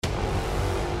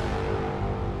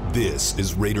This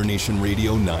is Raider Nation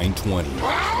Radio 920.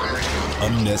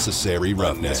 Unnecessary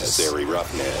roughness.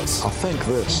 I think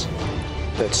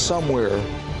that somewhere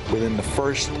within the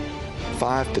first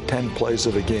 5 to 10 plays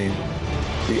of the game,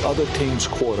 the other team's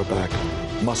quarterback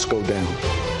must go down.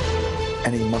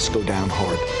 And he must go down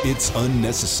hard. It's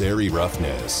Unnecessary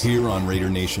Roughness here on Raider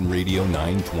Nation Radio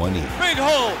 920. Big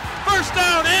hole, first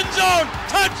down, end zone,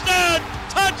 touchdown,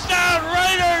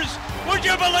 Raiders! Would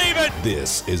you believe it?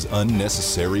 This is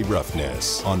Unnecessary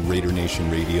Roughness on Raider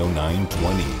Nation Radio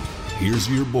 920. Here's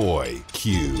your boy,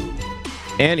 Q.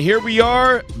 And here we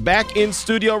are back in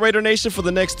studio, Raider Nation, for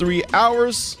the next 3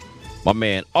 hours. My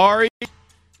man Ari,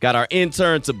 got our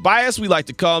intern Tobias. We like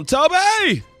to call him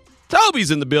Toby.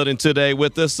 Toby's in the building today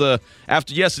with us.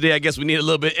 After yesterday, I guess we need a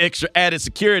little bit extra added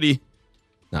security.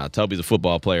 Nah, Toby's a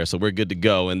football player, so we're good to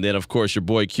go. And then, of course, your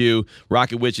boy Q,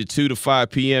 rocking with you 2 to 5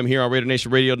 p.m. here on Raider Nation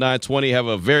Radio 920. Have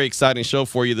a very exciting show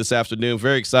for you this afternoon.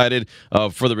 Very excited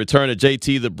for the return of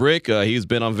JT the Brick. He's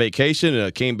been on vacation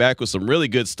and came back with some really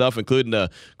good stuff, including a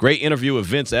great interview with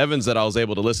Vince Evans that I was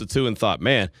able to listen to and thought,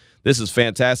 man, this is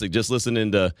fantastic. Just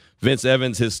listening to Vince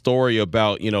Evans, his story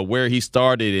about, where he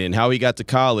started and how he got to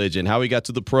college and how he got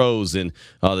to the pros and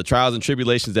the trials and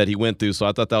tribulations that he went through. So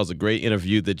I thought that was a great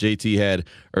interview that JT had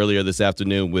earlier this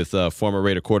afternoon with former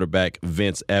Raider quarterback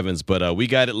Vince Evans. But we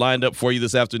got it lined up for you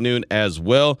this afternoon as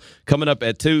well, coming up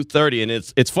at 2:30. And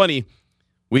it's funny,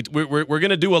 we're going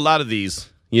to do a lot of these,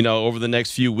 over the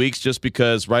next few weeks, just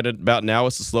because right about now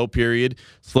it's a slow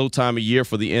time of year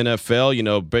for the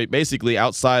NFL, basically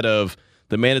outside of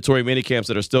the mandatory minicamps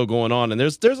that are still going on. And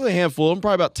there's a handful of them,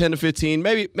 probably about 10 to 15,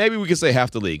 maybe we could say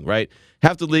half the league, right?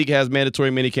 Half the league has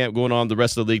mandatory minicamp going on. The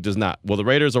rest of the league does not. Well, the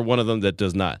Raiders are one of them that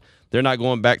does not. They're not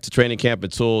going back to training camp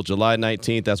until July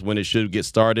 19th. That's when it should get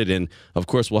started. And, of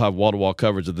course, we'll have wall-to-wall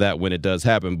coverage of that when it does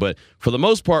happen. But for the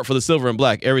most part, for the Silver and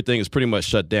Black, everything is pretty much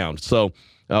shut down. So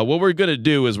what we're going to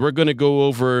do is we're going to go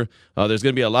over there's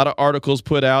going to be a lot of articles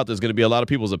put out. There's going to be a lot of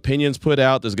people's opinions put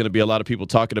out. There's going to be a lot of people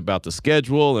talking about the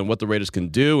schedule and what the Raiders can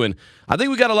do. And I think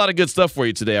we got a lot of good stuff for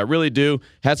you today. I really do.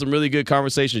 Had some really good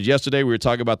conversations yesterday. We were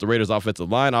talking about the Raiders'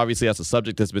 offensive line. Obviously, that's a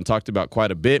subject that's been talked about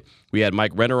quite a bit. We had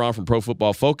Mike Renner on from Pro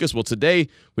Football Focus. Well, today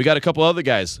we got a couple other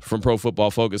guys from Pro Football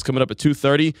Focus coming up at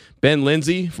 2:30. Ben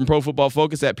Lindsay from Pro Football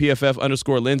Focus at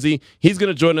PFF_Lindsay. He's going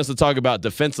to join us to talk about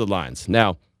defensive lines.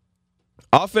 Now,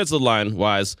 offensive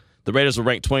line-wise, the Raiders are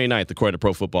ranked 29th according to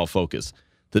Pro Football Focus.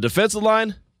 The defensive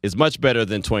line is much better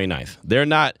than 29th. They're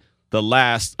not the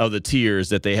last of the tiers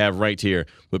that they have ranked here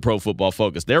with Pro Football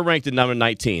Focus. They're ranked at number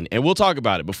 19, and we'll talk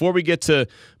about it. Before we get to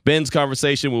Ben's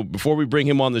conversation, before we bring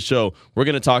him on the show, we're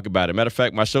going to talk about it. Matter of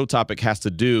fact, my show topic has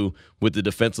to do with the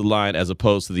defensive line as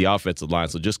opposed to the offensive line,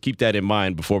 so just keep that in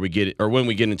mind before we get it, or when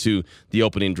we get into the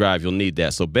opening drive, you'll need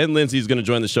that. So Ben Lindsay is going to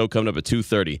join the show coming up at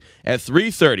 2:30. At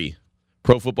 3:30,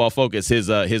 Pro Football Focus,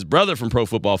 his brother from Pro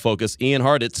Football Focus, Ian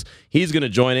Hartitz, he's going to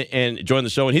join the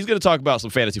show, and he's going to talk about some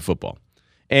fantasy football.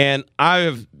 And I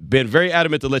have been very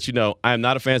adamant to let you know I am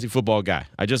not a fantasy football guy.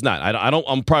 I just not.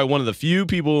 I'm probably one of the few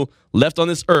people left on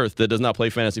this earth that does not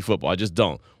play fantasy football. I just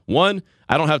don't. 1,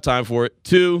 I don't have time for it.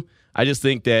 2, I just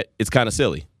think that it's kind of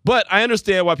silly. But I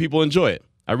understand why people enjoy it.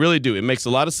 I really do. It makes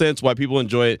a lot of sense why people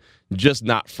enjoy it, just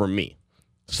not for me.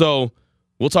 So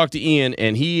we'll talk to Ian,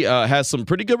 and he has some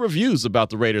pretty good reviews about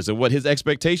the Raiders and what his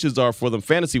expectations are for them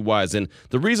fantasy-wise. And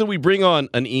the reason we bring on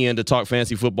an Ian to talk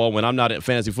fantasy football when I'm not a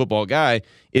fantasy football guy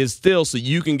is still so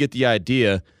you can get the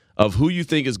idea of who you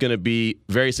think is going to be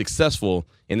very successful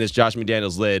in this Josh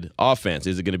McDaniels-led offense.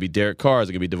 Is it going to be Derek Carr? Is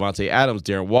it going to be Devontae Adams,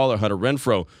 Darren Waller, Hunter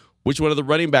Renfrow? Which one of the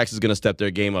running backs is going to step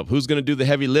their game up? Who's going to do the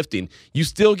heavy lifting? You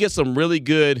still get some really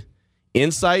good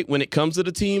insight when it comes to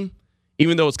the team,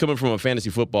 even though it's coming from a fantasy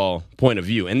football point of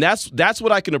view. And that's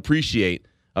what I can appreciate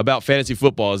about fantasy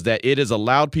football, is that it has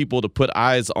allowed people to put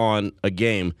eyes on a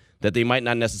game that they might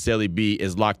not necessarily be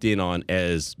as locked in on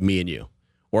as me and you,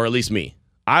 or at least me.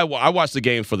 I watch the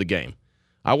game for the game.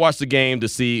 I watch the game to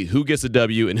see who gets the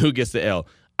W and who gets the L.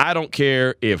 I don't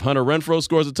care if Hunter Renfrow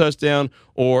scores a touchdown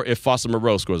or if Foster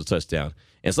Moreau scores a touchdown.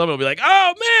 And somebody will be like,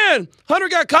 oh, man, Hunter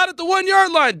got caught at the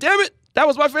 1-yard line. Damn it. That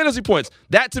was my fantasy points.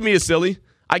 That to me is silly.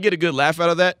 I get a good laugh out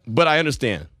of that, but I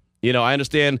understand. I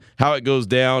understand how it goes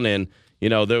down, and,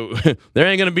 there ain't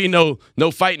going to be no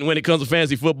fighting when it comes to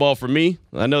fantasy football for me.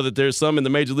 I know that there's some in the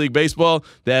Major League Baseball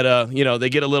that, they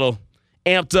get a little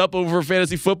amped up over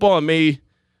fantasy football and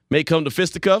may come to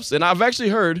fisticuffs. And I've actually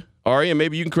heard, Ari, and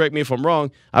maybe you can correct me if I'm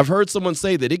wrong, I've heard someone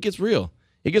say that it gets real.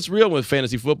 It gets real with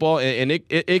fantasy football, and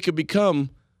it could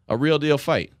become a real deal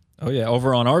fight. Oh, yeah,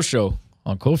 over on our show.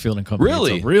 On Cofield and Company.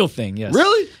 Really? It's a real thing, yes.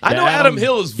 Really? I know Adam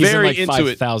Hill is very into 5,000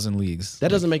 it. 5,000 leagues.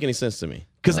 That doesn't make any sense to me.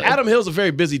 Because Adam Hill's a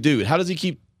very busy dude. How does he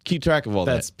keep keep track of all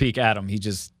that? That's peak Adam. He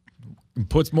just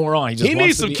puts more on. He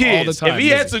needs some kids. If he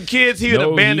had some kids, he would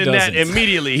abandon that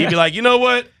immediately. He'd be like, you know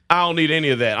what? I don't need any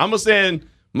of that. I'm going to send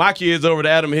my kids over to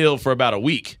Adam Hill for about a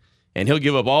week, and he'll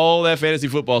give up all that fantasy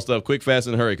football stuff quick, fast,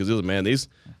 and hurry because he's like, man, these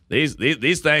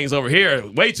things over here are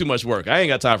way too much work. I ain't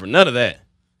got time for none of that.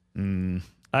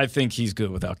 I think he's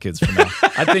good without kids for now.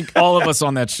 I think all of us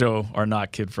on that show are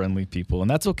not kid-friendly people, and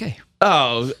that's okay.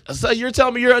 Oh, so you're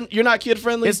telling me you're not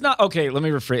kid-friendly? It's not okay. Let me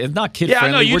rephrase. It's not kid-friendly.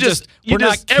 Yeah, I know. We're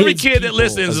just every kid that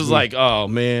listens is like, oh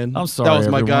man, I'm sorry. That was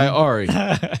everyone. my guy Ari.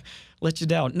 Let you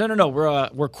down. No.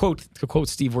 We're to quote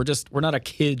Steve. We're not a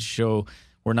kids show.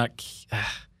 We're not.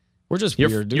 We're just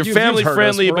weird. Dude. You're family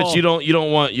friendly, but you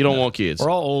don't want kids. We're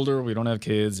all older. We don't have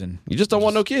kids, and you just don't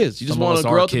want no kids. You just want to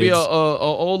grow up to be a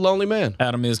old lonely man.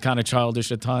 Adam is kind of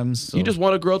childish at times. So. You just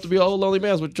want to grow up to be an old lonely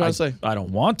man. Is what you're trying to say? I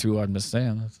don't want to. I'm just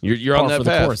saying. You're on that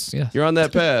path. Course, yeah. You're on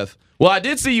that path. Well, I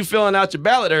did see you filling out your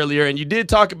ballot earlier, and you did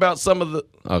talk about some of the.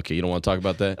 Okay, you don't want to talk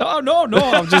about that? Oh no!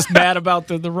 I'm just mad about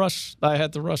the rush. I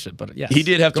had to rush it, but yes, he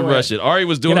did have to rush it. Ari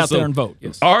was doing Get out there and vote.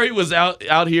 Yes. Ari was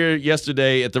out here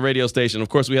yesterday at the radio station. Of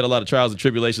course, we had a lot of trials and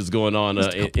tribulations going on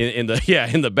in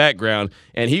the background,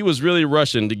 and he was really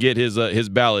rushing to get his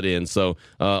ballot in. So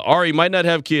Ari might not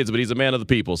have kids, but he's a man of the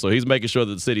people, so he's making sure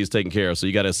that the city is taken care of. So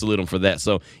you got to salute him for that.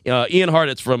 So Ian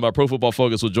Hartitz from Pro Football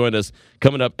Focus will join us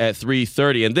coming up at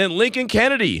 3:30, and then Lincoln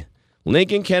Kennedy.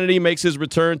 Lincoln Kennedy makes his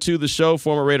return to the show,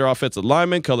 former Raider offensive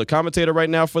lineman, color commentator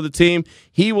right now for the team.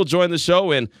 He will join the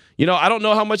show, and, I don't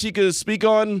know how much he could speak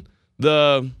on who's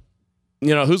going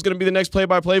to be the next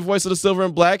play-by-play voice of the Silver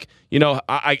and Black.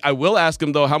 I will ask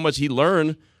him, though, how much he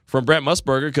learned from Brent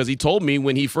Musburger, because he told me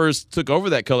when he first took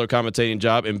over that color commentating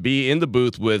job and be in the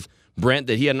booth with Brent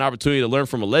that he had an opportunity to learn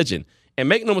from a legend. And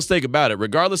make no mistake about it,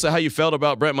 regardless of how you felt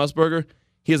about Brent Musburger,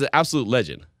 he is an absolute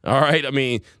legend. All right? I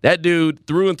mean, that dude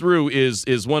through and through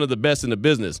is one of the best in the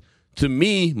business. To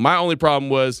me, my only problem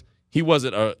was he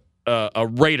wasn't a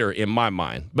Raider in my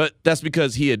mind. But that's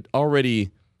because he had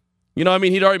already, he'd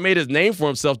already made his name for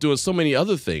himself doing so many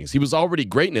other things. He was already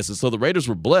greatness, and so the Raiders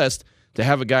were blessed to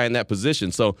have a guy in that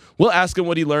position. So we'll ask him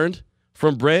what he learned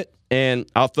from Brent, and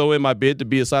I'll throw in my bid to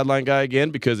be a sideline guy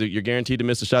again because you're guaranteed to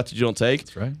miss a shot that you don't take.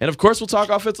 That's right. And, of course, we'll talk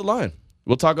offensive line.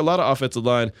 We'll talk a lot of offensive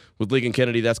line with Lincoln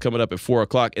Kennedy. That's coming up at 4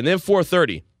 o'clock. And then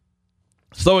 4:30.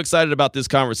 So excited about this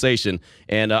conversation.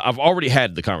 And I've already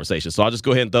had the conversation, so I'll just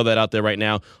go ahead and throw that out there right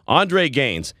now. Andre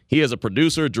Gaines, he is a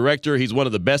producer, director. He's one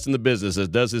of the best in the business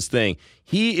that does his thing.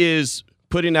 He is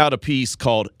putting out a piece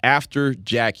called After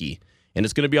Jackie, and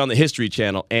it's going to be on the History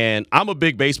Channel. And I'm a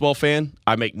big baseball fan.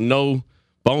 I make no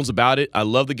bones about it. I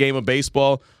love the game of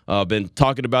baseball. I've been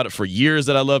talking about it for years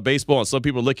that I love baseball, and some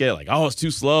people look at it like, oh, it's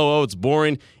too slow, oh, it's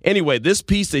boring. Anyway, this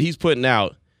piece that he's putting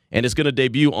out, and it's going to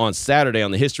debut on Saturday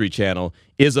on the History Channel,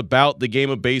 is about the game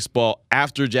of baseball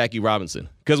after Jackie Robinson.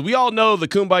 Because we all know the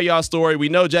Kumbaya story. We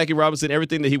know Jackie Robinson,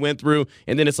 everything that he went through,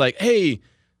 and then it's like, hey,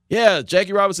 yeah,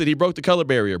 Jackie Robinson, he broke the color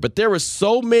barrier. But there were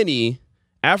so many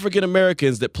African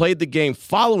Americans that played the game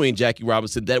following Jackie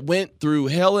Robinson that went through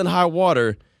hell and high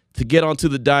water to get onto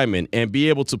the diamond and be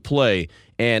able to play.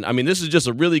 And, this is just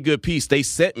a really good piece. They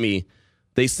sent me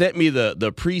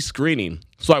the pre-screening,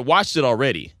 so I watched it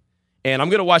already. And I'm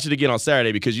going to watch it again on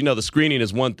Saturday because, the screening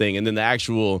is one thing and then the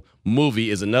actual movie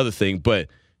is another thing. But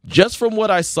just from what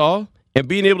I saw and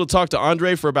being able to talk to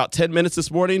Andre for about 10 minutes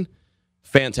this morning,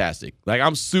 fantastic. Like,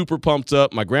 I'm super pumped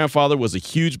up. My grandfather was a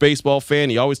huge baseball fan.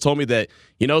 He always told me that,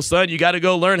 son, you got to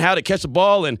go learn how to catch a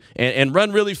ball and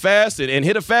run really fast and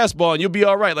hit a fastball and you'll be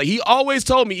all right. Like, he always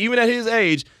told me, even at his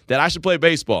age, that I should play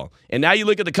baseball. And now you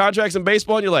look at the contracts in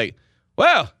baseball and you're like,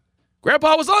 well,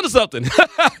 Grandpa was onto something.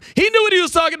 He knew what he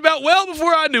was talking about well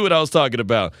before I knew what I was talking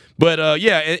about. But,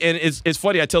 and it's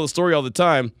funny. I tell the story all the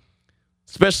time,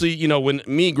 especially, when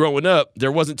me growing up,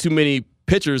 there wasn't too many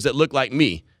pitchers that looked like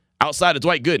me. Outside of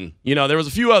Dwight Gooden. There was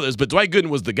a few others, but Dwight Gooden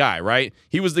was the guy, right?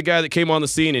 He was the guy that came on the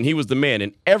scene, and he was the man.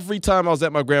 And every time I was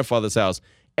at my grandfather's house,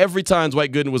 every time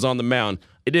Dwight Gooden was on the mound,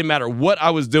 it didn't matter what I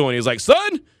was doing. He was like,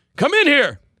 son, come in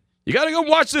here. You got to go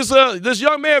watch this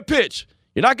young man pitch.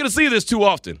 You're not going to see this too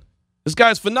often. This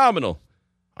guy's phenomenal.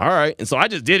 All right. And so I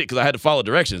just did it because I had to follow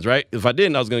directions, right? If I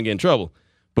didn't, I was going to get in trouble.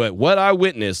 But what I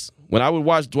witnessed when I would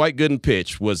watch Dwight Gooden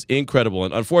pitch was incredible.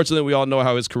 And unfortunately, we all know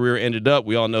how his career ended up.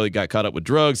 We all know he got caught up with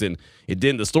drugs, and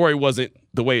the story wasn't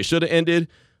the way it should have ended.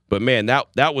 But, man,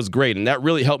 that was great, and that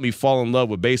really helped me fall in love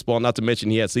with baseball, not to mention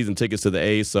he had season tickets to the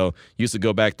A's, so used to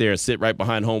go back there and sit right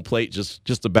behind home plate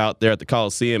just about there at the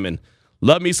Coliseum and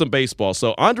love me some baseball.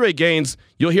 So Andre Gaines,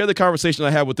 you'll hear the conversation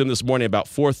I had with him this morning about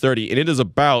 4:30, and it is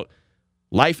about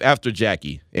life after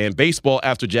Jackie and baseball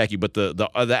after Jackie, but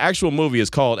the actual movie is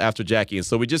called After Jackie. And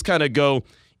so we just kind of go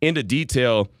into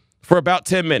detail for about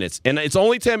 10 minutes. And it's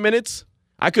only 10 minutes.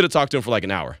 I could have talked to him for like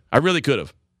an hour. I really could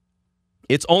have.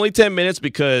 It's only 10 minutes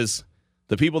because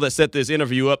the people that set this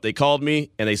interview up, they called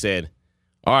me and they said,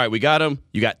 all right, we got him.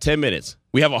 You got 10 minutes.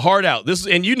 We have a hard out. This is,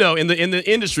 and you know, in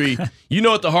the industry, you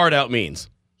know what the hard out means,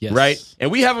 yes. Right? And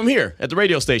we have them here at the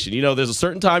radio station. You know, there's a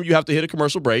certain time you have to hit a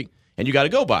commercial break and you got to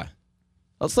go by.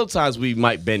 Well, sometimes we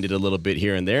might bend it a little bit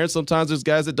here and there. And sometimes there's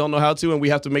guys that don't know how to, and we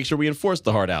have to make sure we enforce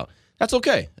the hard out. That's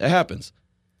okay. It happens.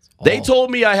 They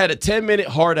told me I had a 10-minute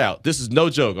hard out. This is no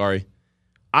joke, Ari.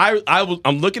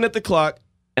 I'm looking at the clock,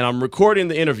 and I'm recording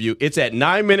the interview. It's at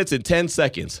 9 minutes and 10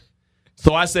 seconds.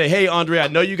 So I say, hey, Andre, I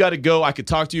know you got to go. I could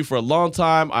talk to you for a long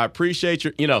time. I appreciate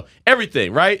your,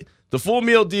 everything, right? The full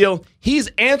meal deal. He's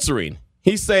answering.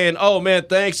 He's saying, oh, man,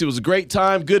 thanks. It was a great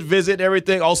time. Good visit,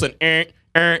 everything. All of a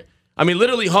sudden,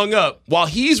 literally hung up while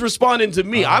he's responding to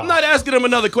me. I'm not asking him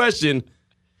another question.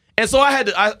 And so I had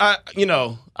to, I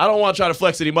don't want to try to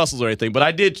flex any muscles or anything, but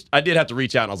I did have to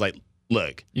reach out, and I was like,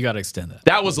 look. You got to extend that.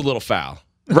 That was a little foul.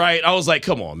 Right? I was like,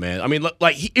 come on, man. I mean,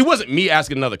 it wasn't me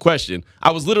asking another question.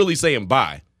 I was literally saying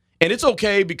bye. And it's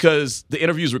okay because the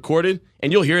interview's recorded,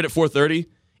 and you'll hear it at 4:30.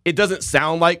 It doesn't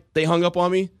sound like they hung up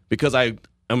on me because I'm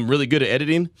really good at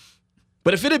editing.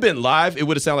 But if it had been live, it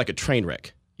would have sounded like a train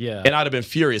wreck. Yeah. And I'd have been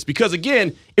furious because,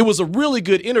 again, it was a really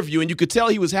good interview, and you could tell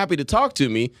he was happy to talk to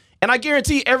me. And I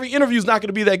guarantee every interview is not going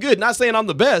to be that good. Not saying I'm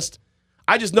the best.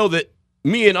 I just know that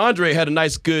me and Andre had a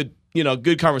nice, good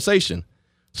conversation.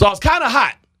 So I was kind of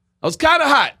hot.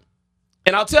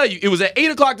 And I'll tell you, it was at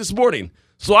 8 o'clock this morning.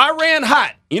 So I ran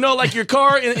hot. Like your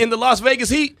car in the Las Vegas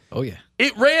heat? Oh, yeah.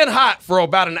 It ran hot for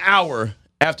about an hour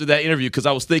after that interview because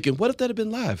I was thinking, what if that had been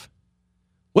live?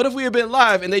 What if we had been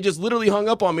live and they just literally hung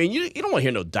up on me? And you don't want to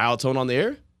hear no dial tone on the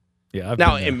air. Yeah.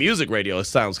 Now, in music radio, it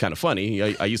sounds kind of funny.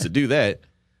 I used to do that.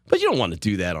 But you don't want to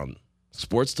do that on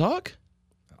sports talk.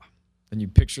 And you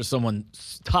picture someone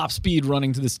top speed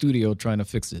running to the studio trying to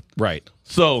fix it. Right.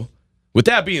 So, with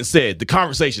that being said, the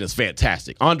conversation is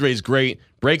fantastic. Andre's great,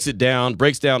 breaks down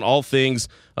all things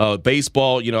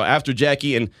baseball, after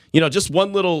Jackie. And, just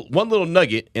one little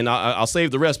nugget, and I'll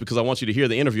save the rest because I want you to hear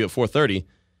the interview at 4:30.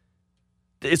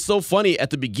 It's so funny. At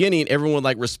the beginning, everyone,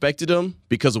 respected him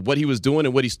because of what he was doing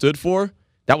and what he stood for.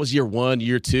 That was year 1,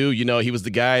 year 2. He was the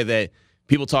guy that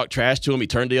people talked trash to him. He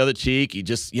turned the other cheek. He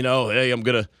just, hey,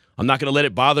 I'm not going to let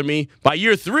it bother me. By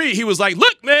year 3, he was like,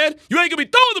 look, man, you ain't going to be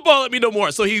throwing the ball at me no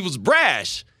more. So he was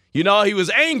brash. He was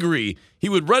angry. He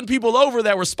would run people over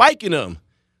that were spiking him.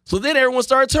 So then everyone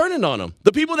started turning on him.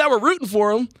 The people that were rooting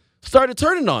for him started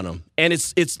turning on him. And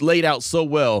it's laid out so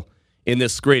well in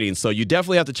this screening. So you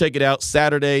definitely have to check it out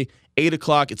Saturday, 8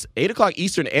 o'clock. It's 8 o'clock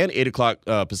Eastern and 8 o'clock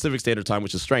Pacific Standard Time,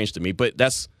 which is strange to me. But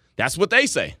that's what they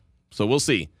say. So we'll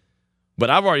see. But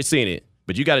I've already seen it.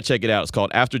 But you got to check it out. It's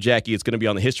called After Jackie. It's going to be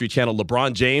on the History Channel.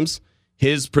 LeBron James,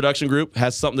 his production group,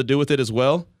 has something to do with it as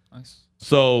well. Nice.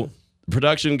 So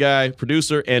production guy,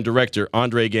 producer, and director,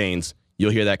 Andre Gaines,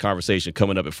 you'll hear that conversation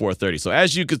coming up at 4:30. So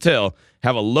as you could tell,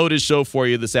 have a loaded show for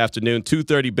you this afternoon.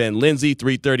 2:30, Ben Lindsay.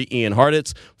 3:30, Ian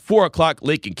Hartitz. 4 o'clock,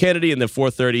 Lincoln Kennedy. And then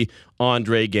 4:30,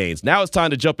 Andre Gaines. Now it's time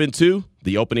to jump into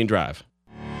the opening drive.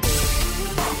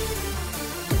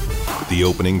 The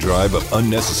opening drive of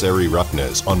Unnecessary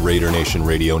Roughness on Raider Nation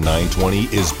Radio 920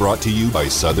 is brought to you by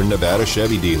Southern Nevada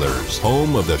Chevy Dealers,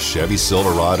 home of the Chevy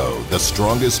Silverado, the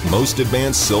strongest, most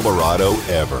advanced Silverado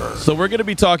ever. So we're going to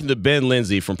be talking to Ben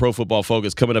Lindsay from Pro Football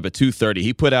Focus coming up at 2:30.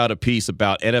 He put out a piece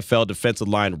about NFL defensive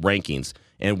line rankings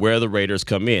and where the Raiders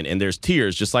come in. And there's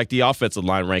tiers, just like the offensive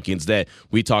line rankings that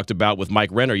we talked about with Mike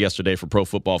Renner yesterday for Pro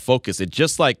Football Focus. And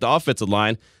just like the offensive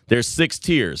line, there's 6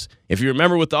 tiers. If you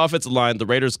remember with the offensive line, the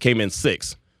Raiders came in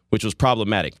 6, which was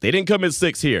problematic. They didn't come in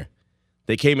 6 here.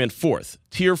 They came in 4th.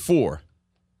 Tier 4,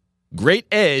 great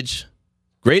edge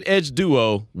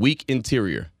duo, weak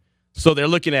interior. So they're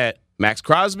looking at Max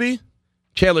Crosby,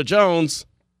 Chandler Jones,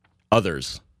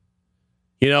 others.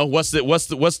 What's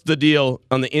the deal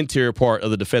on the interior part of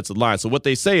the defensive line? So what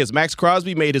they say is Max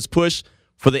Crosby made his push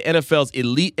for the NFL's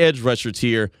elite edge rusher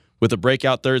tier with a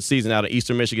breakout 3rd season out of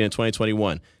Eastern Michigan in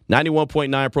 2021.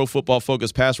 91.9 Pro Football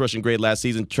Focus pass rushing grade last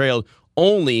season, trailed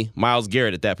only Myles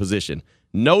Garrett at that position.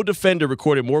 No defender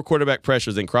recorded more quarterback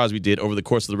pressures than Crosby did over the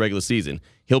course of the regular season.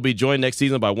 He'll be joined next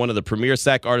season by one of the premier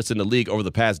sack artists in the league over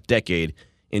the past decade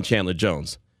in Chandler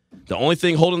Jones. The only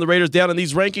thing holding the Raiders down in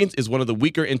these rankings is one of the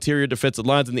weaker interior defensive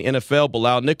lines in the NFL.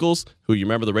 Bilal Nichols, who you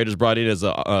remember the Raiders brought in as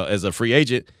a free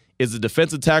agent, is the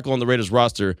defensive tackle on the Raiders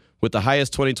roster with the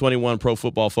highest 2021 Pro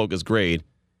Football Focus grade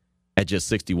at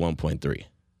just 61.3.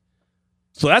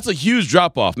 So that's a huge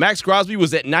drop-off. Max Crosby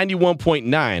was at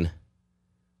 91.9.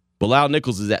 Bilal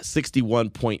Nichols is at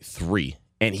 61.3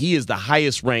 and he is the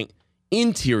highest-ranked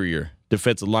interior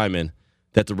defensive lineman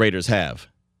that the Raiders have.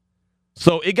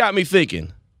 So it got me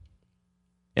thinking.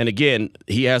 And again,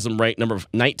 he has them ranked number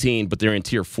 19, but they're in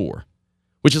Tier 4,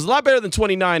 which is a lot better than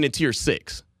 29 in Tier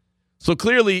 6. So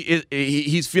clearly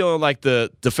he's feeling like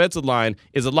the defensive line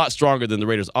is a lot stronger than the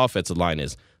Raiders' offensive line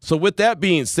is. So with that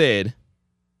being said,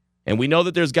 and we know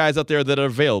that there's guys out there that are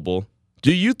available,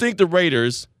 do you think the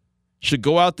Raiders should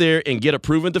go out there and get a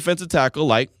proven defensive tackle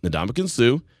like Ndamukong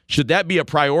Suh? Should that be a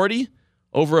priority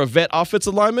over a vet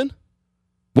offensive lineman?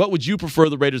 What would you prefer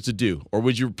the Raiders to do? Or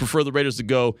would you prefer the Raiders to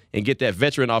go and get that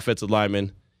veteran offensive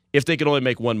lineman if they could only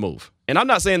make one move? And I'm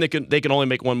not saying they can only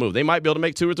make one move. They might be able to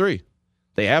make 2 or 3.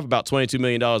 They have about $22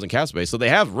 million in cap space, so they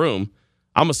have room.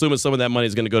 I'm assuming some of that money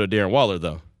is going to go to Darren Waller,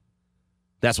 though.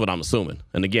 That's what I'm assuming.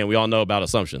 And again, we all know about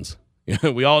assumptions.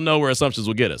 We all know where assumptions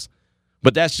will get us.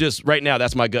 But that's just, right now,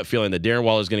 that's my gut feeling that Darren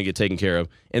Waller is going to get taken care of,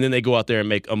 and then they go out there and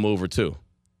make a move or 2.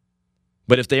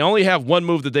 But if they only have one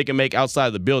move that they can make outside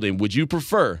of the building, would you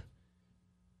prefer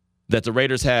that the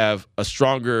Raiders have a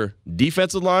stronger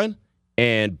defensive line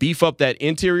and beef up that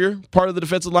interior part of the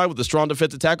defensive line with a strong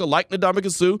defensive tackle like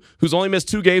Ndamukong Suh, who's only missed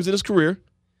 2 games in his career,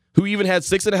 who even had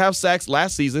 6.5 sacks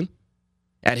last season?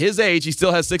 At his age, he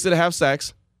still has 6.5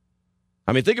 sacks.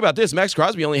 I mean, think about this. Max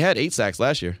Crosby only had 8 sacks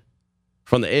last year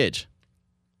from the edge.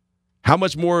 How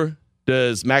much more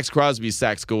does Max Crosby's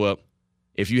sacks go up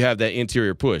if you have that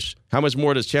interior push? How much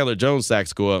more does Chandler Jones'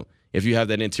 sacks go up if you have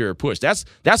that interior push? That's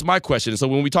my question. So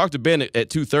when we talk to Ben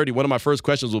at 2:30, one of my first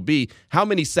questions will be, how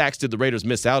many sacks did the Raiders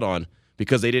miss out on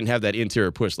because they didn't have that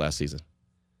interior push last season?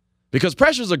 Because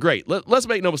pressures are great. Let's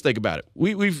make no mistake about it.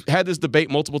 We've had this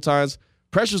debate multiple times.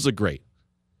 Pressures are great.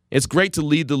 It's great to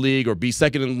lead the league or be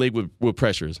second in the league with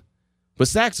pressures. But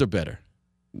sacks are better.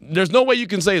 There's no way you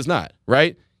can say it's not,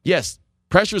 right? Yes,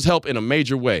 pressures help in a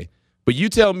major way. But you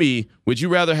tell me, would you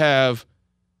rather have,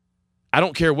 I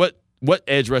don't care what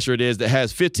edge rusher it is that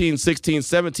has 15, 16,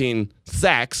 17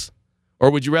 sacks,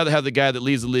 or would you rather have the guy that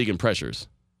leads the league in pressures?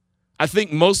 I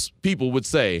think most people would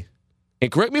say,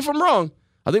 and correct me if I'm wrong,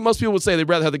 I think most people would say they'd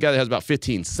rather have the guy that has about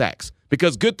 15 sacks,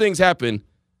 because good things happen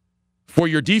for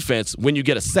your defense when you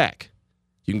get a sack.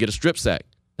 You can get a strip sack.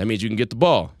 That means you can get the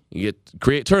ball. You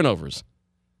create turnovers.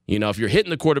 You know, if you're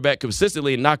hitting the quarterback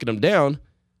consistently and knocking them down,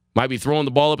 might be throwing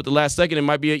the ball up at the last second, it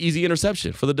might be an easy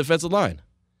interception for the defensive line.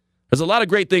 There's a lot of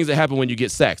great things that happen when you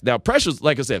get sacks. Now, pressures,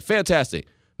 like I said, fantastic.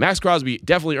 Max Crosby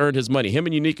definitely earned his money. Him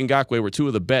and Unique Ngakoue were 2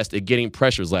 of the best at getting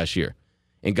pressures last year.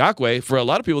 Ngakoue, for a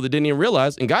lot of people that didn't even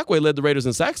realize, Ngakoue led the Raiders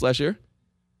in sacks last year.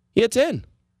 He had 10.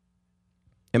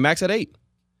 And Max had 8.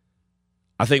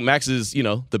 I think Max is,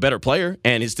 the better player,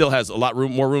 and he still has a lot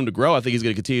more room to grow. I think he's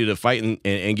going to continue to fight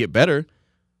and get better.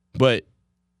 But,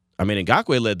 I mean,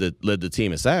 Ngakoue led the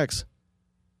team in sacks.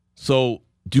 So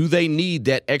do they need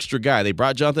that extra guy? They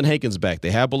brought Jonathan Hankins back.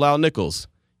 They have Bilal Nichols.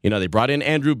 They brought in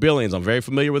Andrew Billings. I'm very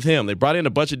familiar with him. They brought in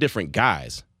a bunch of different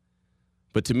guys.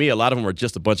 But to me, a lot of them are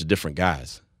just a bunch of different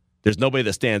guys. There's nobody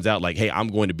that stands out like, hey, I'm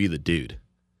going to be the dude.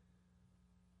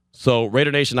 So,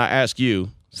 Raider Nation, I ask you,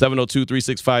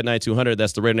 702-365-9200.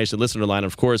 That's the Raider Nation listener line. And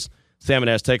of course, Salmon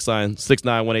Ash text line,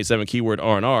 69187, keyword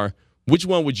R&R. Which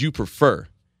one would you prefer?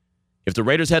 If the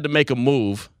Raiders had to make a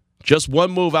move, just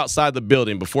one move outside the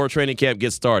building before training camp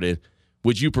gets started,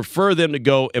 would you prefer them to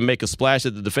go and make a splash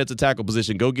at the defensive tackle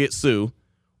position, go get Suh,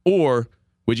 or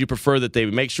would you prefer that they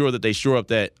make sure that they shore up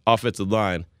that offensive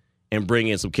line and bring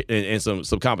in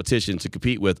some competition to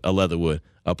compete with a Leatherwood,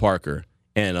 a Parker,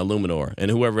 and a Luminor, and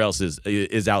whoever else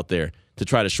is out there to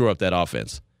try to shore up that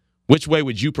offense? Which way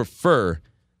would you prefer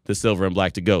the silver and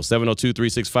black to go?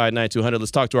 702-365-9200. Let's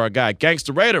talk to our guy,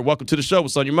 Gangster Raider. Welcome to the show.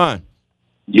 What's on your mind?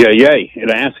 Yeah. And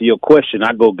to answer your question,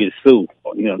 I go get Suh,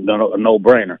 a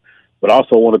no-brainer. But I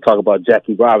also want to talk about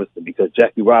Jackie Robinson, because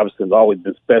Jackie Robinson's always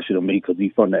been special to me because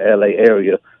he's from the L.A.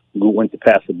 area, who went to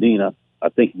Pasadena. I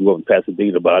think he grew up in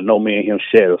Pasadena, but I know me and him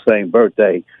share the same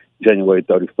birthday, January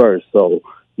 31st. So,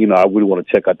 I really want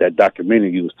to check out that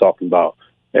documentary you was talking about.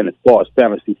 And as far as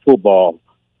fantasy football,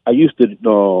 I used to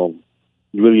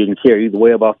really didn't care either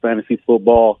way about fantasy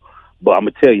football. But I'm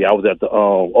going to tell you, I was at the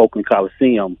Oakland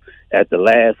Coliseum at the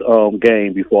last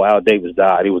game before Al Davis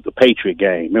died. It was the Patriot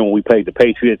game. Remember when we played the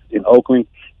Patriots in Oakland?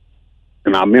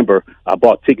 And I remember I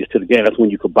bought tickets to the game. That's when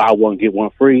you could buy one, get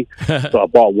one free. So I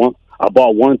bought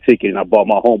one ticket, and I bought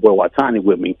my homeboy Watani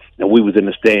with me, and we was in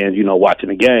the stands, watching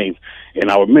the games. And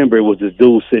I remember it was this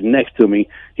dude sitting next to me.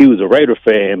 He was a Raider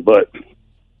fan, but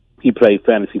he played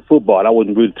fantasy football. I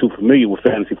wasn't really too familiar with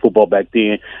fantasy football back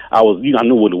then. I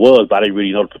knew what it was, but I didn't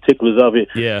really know the particulars of it.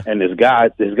 Yeah. And this guy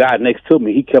next to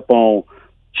me, he kept on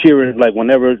cheering like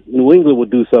whenever New England would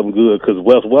do something good because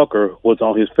Wes Welker was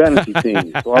on his fantasy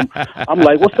team. So I'm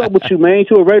like, what's up with you, man?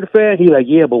 You a Raider fan? He's like,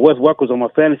 yeah, but Wes Welker's on my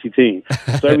fantasy team.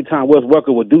 So every time Wes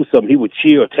Welker would do something, he would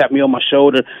cheer or tap me on my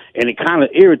shoulder, and it kind of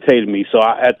irritated me. So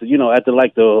I after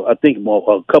like I think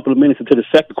a couple of minutes into the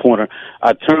second quarter,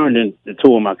 I turned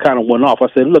to him. I kind of went off. I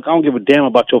said, look, I don't give a damn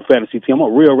about your fantasy team. I'm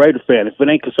a real Raider fan. If it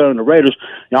ain't concerning the Raiders,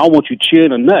 I don't want you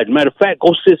cheering or nothing. Matter of fact,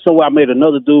 go sit somewhere. I made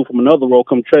another dude from another row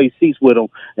come trade seats with him.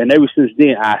 And ever since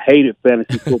then, I hated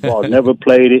fantasy football. Never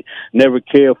played it, never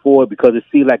cared for it because it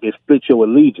seemed like it split your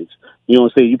allegiance. You know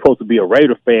what I'm saying? You're supposed to be a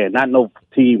Raider fan, not no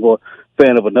team or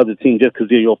fan of another team just because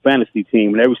they're your fantasy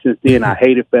team. And ever since then, I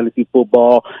hated fantasy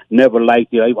football, never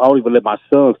liked it. I don't even let my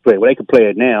sons play. Well, they can play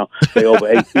it now. They over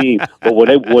 18. But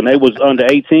when they was under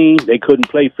 18, they couldn't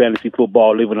play fantasy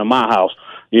football living in my house.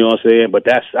 You know what I'm saying? But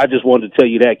I just wanted to tell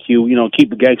you that, Q. You know,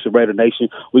 keep it gangster, Raider Nation.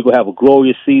 We're going to have a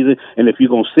glorious season. And if you're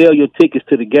going to sell your tickets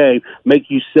to the game, make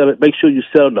sure you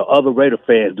sell them to other Raider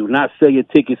fans. Do not sell your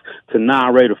tickets to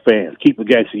non-Raider fans. Keep it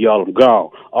gangster, y'all. I'm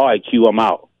gone. All right, Q, I'm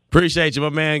out. Appreciate you, my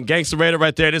man. Gangster Raider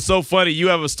right there. And it's so funny. You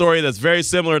have a story that's very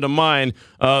similar to mine.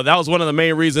 That was one of the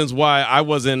main reasons why I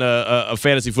wasn't a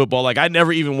fantasy football. Like, I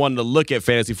never even wanted to look at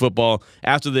fantasy football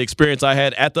after the experience I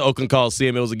had at the Oakland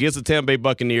Coliseum. It was against the Tampa Bay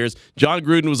Buccaneers. John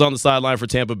Gruden was on the sideline for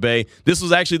Tampa Bay. This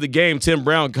was actually the game Tim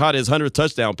Brown caught his 100th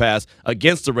touchdown pass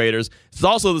against the Raiders. It's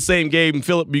also the same game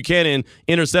Philip Buchanan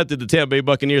intercepted the Tampa Bay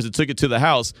Buccaneers and took it to the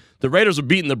house. The Raiders were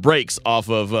beating the brakes off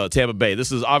of Tampa Bay.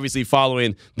 This is obviously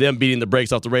following them beating the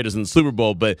brakes off the Raiders in the Super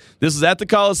Bowl, but this is at the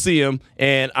Coliseum,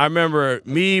 and I remember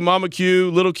me, Mama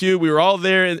Q, Little Q, we were all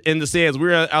there in the stands. We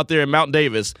were out there in Mount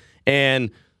Davis,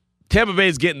 and Tampa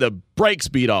Bay's getting the brakes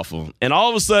beat off of them. And all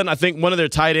of a sudden, I think one of their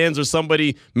tight ends or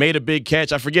somebody made a big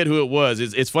catch. I forget who it was.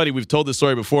 It's funny. We've told this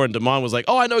story before, and Damon was like,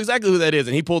 oh, I know exactly who that is.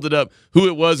 And he pulled it up, who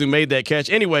it was who made that catch.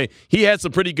 Anyway, he had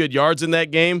some pretty good yards in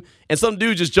that game, and some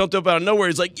dude just jumped up out of nowhere.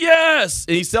 He's like, yes!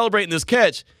 And he's celebrating this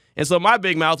catch. And so my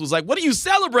big mouth was like, what are you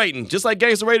celebrating? Just like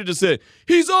Gangsta Raider just said,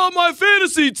 he's on my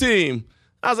fantasy team.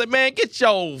 I was like, man, get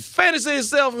your fantasy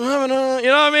self, you know what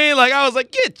I mean? Like, I was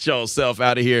like, get yourself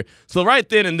out of here. So right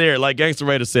then and there, like Gangsta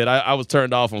Raider said, I was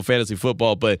turned off on fantasy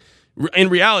football. But in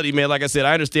reality, man, like I said,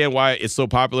 I understand why it's so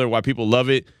popular and why people love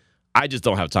it. I just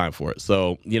don't have time for it.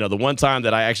 So, the one time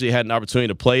that I actually had an opportunity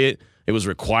to play it, it was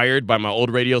required by my old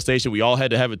radio station. We all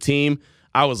had to have a team.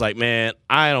 I was like, man,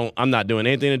 I'm not doing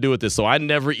anything to do with this. So I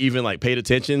never even paid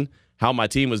attention how my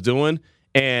team was doing.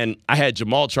 And I had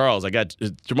Jamal Charles.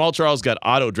 Jamal Charles got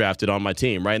auto drafted on my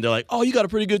team, right? And they're like, oh, you got a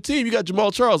pretty good team. You got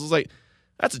Jamal Charles. I was like,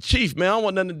 that's a Chief, man. I don't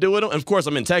want nothing to do with him. And of course,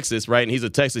 I'm in Texas, right? And he's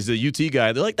he's a UT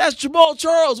guy. They're like, that's Jamal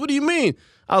Charles. What do you mean?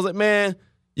 I was like, man,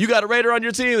 you got a Raider on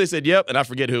your team? They said, yep. And I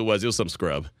forget who it was. It was some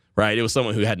scrub, right? It was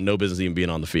someone who had no business even being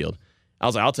on the field. I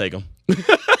was like, I'll take him.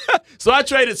 So I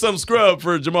traded some scrub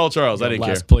for Jamal Charles. I didn't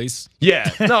care. Last place. Yeah.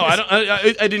 No, I don't.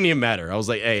 It didn't even matter. I was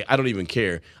like, hey, I don't even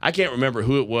care. I can't remember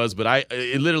who it was, but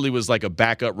it literally was like a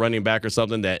backup running back or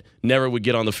something that never would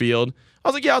get on the field. I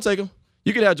was like, yeah, I'll take him.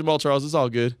 You can have Jamal Charles. It's all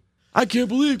good. I can't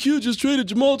believe Q just traded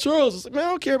Jamal Charles. I was like, man, I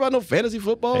don't care about no fantasy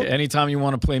football. Hey, anytime you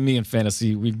want to play me in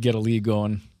fantasy, we can get a league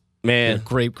going. Man,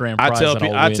 great grand prize.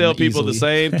 I tell people the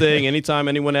same thing anytime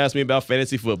anyone asks me about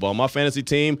fantasy football. My fantasy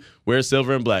team wears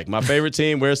silver and black. My favorite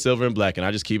team wears silver and black, and I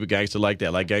just keep it gangster like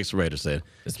that, like Gangsta Raider said.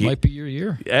 This might be your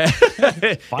year.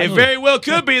 It very well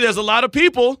could be. There's a lot of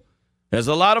people. There's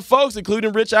a lot of folks,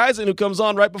 including Rich Eisen, who comes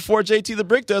on right before JT the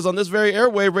Brick does on this very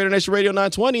airwave, Raider Nation Radio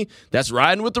 920, that's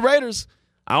riding with the Raiders.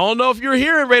 I don't know if you're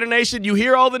hearing Raider Nation. You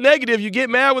hear all the negative. You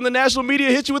get mad when the national media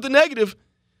hits you with the negative.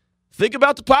 Think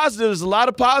about the positive. There's a lot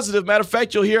of positive. Matter of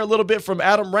fact, you'll hear a little bit from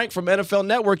Adam Rank from NFL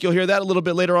Network. You'll hear that a little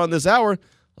bit later on this hour.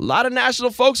 A lot of national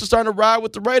folks are starting to ride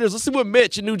with the Raiders. Let's see what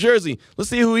Mitch in New Jersey. Let's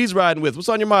see who he's riding with. What's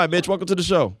on your mind, Mitch? Welcome to the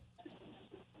show.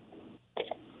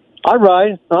 I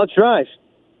ride. I'll drive.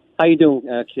 How you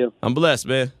doing, Q? I'm blessed,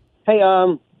 man. Hey,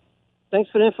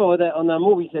 thanks for the info on that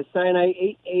movie. It says Saturday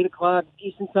night, 8 o'clock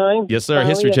Eastern Time. Yes, sir.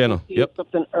 History Channel. Yep.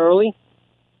 Something early.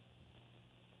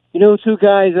 You know, two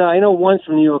guys, I know one's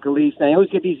from New York at least, and I always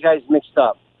get these guys mixed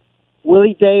up.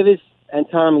 Willie Davis and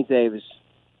Tommy Davis.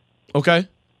 Okay.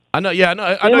 I know you're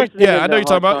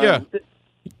talking about, yeah.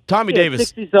 Tommy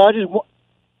Davis. 60s Dodgers.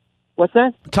 What's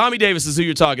that? Tommy Davis is who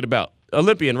you're talking about.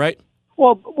 Olympian, right?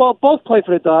 Well, both play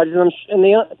for the Dodgers, and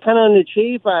they kind of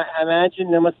underachieved. I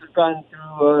imagine they must have gone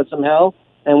through some hell,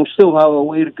 and we still have a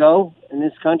way to go in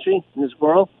this country, in this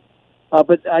world.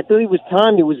 But I believe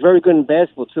Tommy was very good in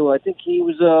basketball, too. I think he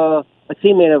was a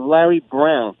teammate of Larry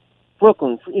Brown.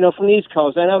 Brooklyn, from the East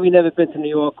Coast. I know you've never been to New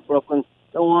York, Brooklyn.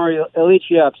 Don't worry, I'll eat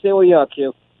you up. Stay where you are,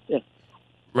 Q. Yeah.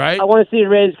 Right. I want to see the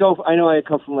Raiders go. I know I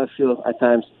come from left field at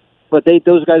times. But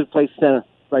those guys play center,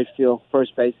 right field,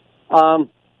 first base.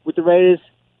 With the Raiders,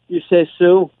 you say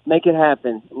Sue, make it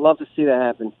happen. Love to see that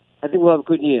happen. I think we'll have a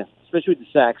good year, especially with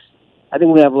the sacks. I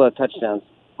think we'll have a lot of touchdowns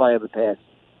via the pass.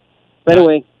 But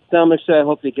anyway, Dominic, I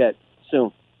hope you get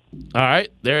soon. All right,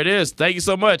 there it is. Thank you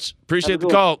so much. Appreciate the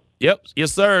call. Yep.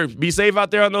 Yes, sir. Be safe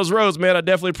out there on those roads, man. I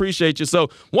definitely appreciate you. So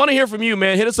want to hear from you,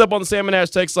 man. Hit us up on the Salmon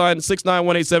Ash text line,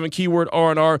 69187, keyword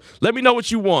R&R. Let me know what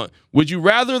you want. Would you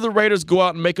rather the Raiders go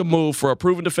out and make a move for a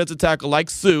proven defensive tackle like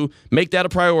Sue, make that a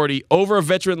priority over a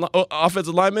veteran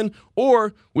offensive lineman,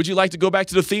 or would you like to go back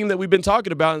to the theme that we've been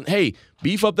talking about and, hey,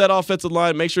 beef up that offensive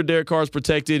line, make sure Derek Carr is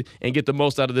protected, and get the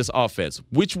most out of this offense?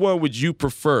 Which one would you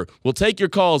prefer? We'll take your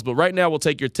calls, but right now we'll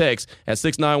take your text at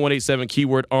 69187,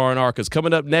 keyword R&R, because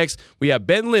coming up next, we have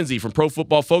Ben Lindsay from Pro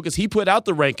Football Focus. He put out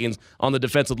the rankings on the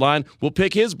defensive line. We'll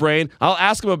pick his brain. I'll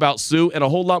ask him about Sue and a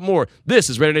whole lot more. This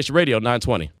is Raider Nation Radio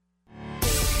 920.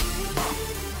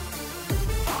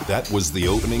 That was the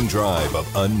opening drive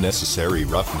of Unnecessary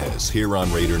Roughness here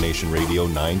on Raider Nation Radio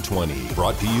 920.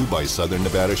 Brought to you by Southern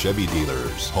Nevada Chevy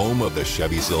Dealers, home of the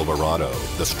Chevy Silverado,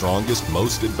 the strongest,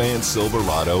 most advanced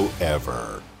Silverado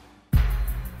ever.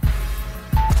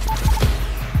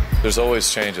 There's always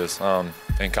changes.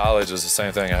 In college, it's the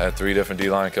same thing. I had 3 different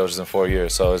D-line coaches in 4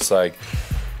 years. So it's like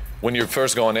when you're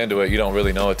first going into it, you don't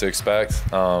really know what to expect.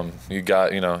 You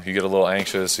get a little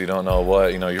anxious. You don't know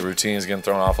what, your routine's getting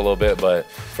thrown off a little bit. But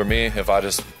for me, if I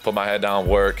just put my head down,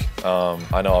 work,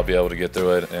 I know I'll be able to get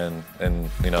through it and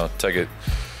take it,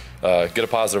 get a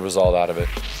positive result out of it.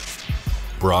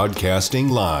 Broadcasting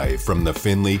live from the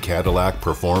Finley Cadillac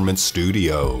Performance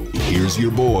Studio. Here's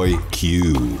your boy,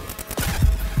 Q.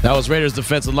 That was Raiders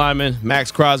defensive lineman Max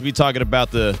Crosby talking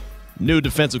about the new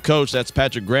defensive coach. That's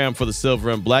Patrick Graham for the Silver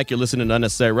and Black. You're listening to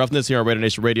Unnecessary Roughness here on Raider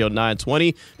Nation Radio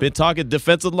 920. Been talking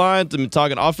defensive line, been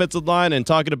talking offensive line, and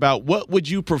talking about what would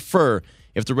you prefer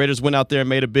if the Raiders went out there and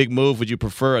made a big move. Would you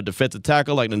prefer a defensive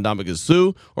tackle like Ndamukong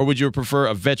Suh, or would you prefer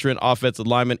a veteran offensive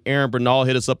lineman? Aaron Bernal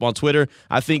hit us up on Twitter.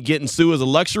 I think getting Suh is a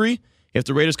luxury. If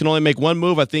the Raiders can only make one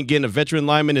move, I think getting a veteran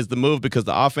lineman is the move because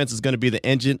the offense is going to be the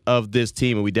engine of this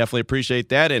team, and we definitely appreciate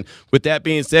that. And with that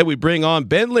being said, we bring on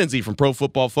Ben Lindsay from Pro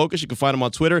Football Focus. You can find him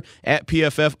on Twitter at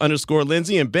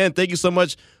PFF_Lindsay. And Ben, thank you so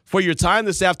much for your time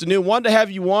this afternoon. Wanted to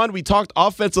have you on. We talked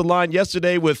offensive line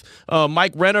yesterday with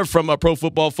Mike Renner from Pro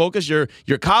Football Focus, your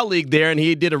colleague there, and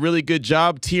he did a really good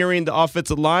job tiering the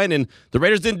offensive line, and the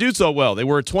Raiders didn't do so well. They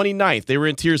were 29th. They were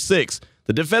in Tier 6.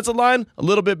 The defensive line, a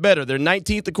little bit better. They're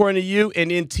 19th according to you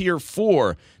and in Tier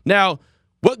 4. Now,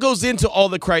 what goes into all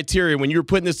the criteria when you were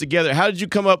putting this together? How did you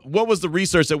come up? What was the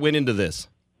research that went into this?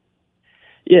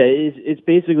 Yeah, it's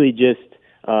basically just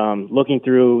looking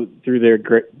through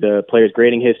the players'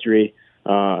 grading history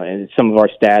and some of our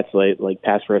stats like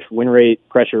pass rush win rate,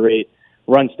 pressure rate,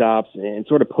 run stops, and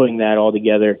sort of putting that all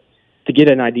together to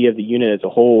get an idea of the unit as a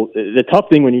whole. The tough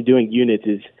thing when you're doing units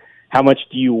is how much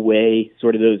do you weigh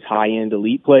sort of those high-end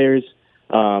elite players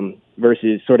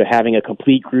versus sort of having a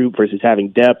complete group versus having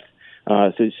depth.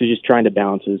 So just trying to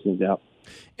balance those things out.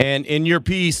 And in your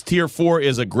piece, Tier 4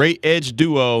 is a great edge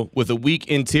duo with a weak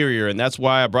interior, and that's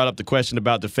why I brought up the question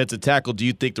about defensive tackle. Do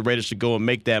you think the Raiders should go and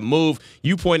make that move?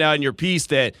 You point out in your piece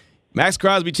that Max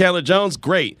Crosby, Chandler Jones,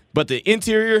 great, but the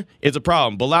interior is a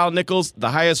problem. Bilal Nichols, the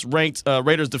highest-ranked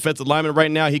Raiders defensive lineman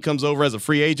right now, he comes over as a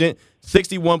free agent,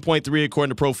 61.3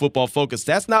 according to Pro Football Focus.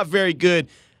 That's not very good.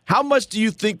 How much do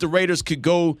you think the Raiders could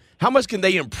go – how much can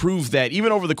they improve that,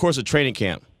 even over the course of training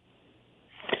camp?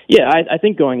 Yeah, I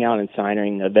think going out and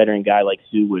signing a veteran guy like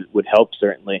Sue would help,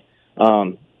 certainly.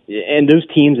 And those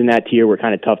teams in that tier were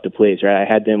kind of tough to place, right? I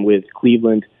had them with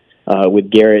Cleveland, with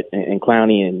Garrett and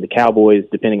Clowney, and the Cowboys,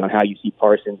 depending on how you see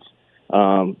Parsons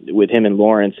with him and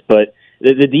Lawrence. But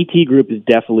the DT group is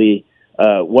definitely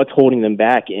what's holding them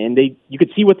back. And you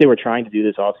could see what they were trying to do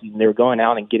this offseason. They were going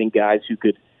out and getting guys who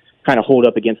could kind of hold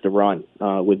up against the run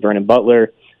with Vernon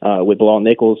Butler, with Bilal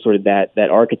Nichols, sort of that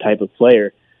archetype of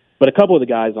player. But a couple of the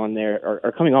guys on there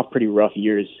are coming off pretty rough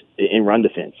years in run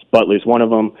defense. Butler's one of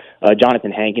them.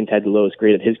 Jonathan Hankins had the lowest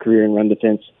grade of his career in run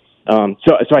defense.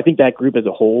 So I think that group as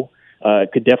a whole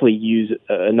could definitely use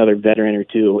another veteran or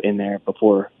two in there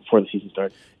before the season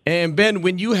starts. And, Ben,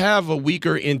 when you have a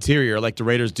weaker interior like the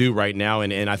Raiders do right now,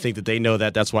 and I think that they know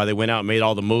that, that's why they went out and made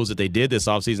all the moves that they did this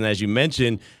offseason, as you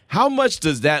mentioned, how much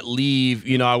does that leave,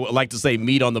 I would like to say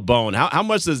meat on the bone? How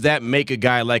much does that make a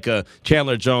guy like a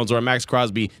Chandler Jones or a Max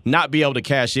Crosby not be able to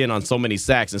cash in on so many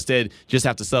sacks, instead just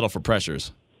have to settle for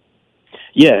pressures?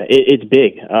 Yeah, it's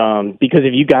big because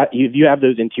if you have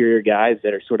those interior guys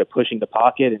that are sort of pushing the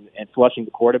pocket and flushing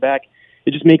the quarterback,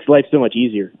 it just makes life so much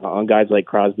easier on guys like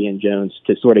Crosby and Jones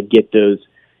to sort of get those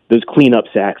those cleanup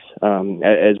sacks,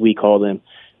 as we call them.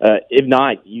 If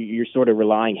not, you're sort of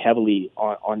relying heavily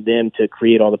on them to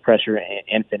create all the pressure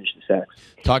and finish the sacks.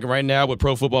 Talking right now with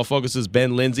Pro Football Focus's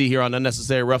Ben Lindsay here on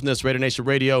Unnecessary Roughness, Raider Nation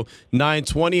Radio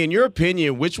 920. In your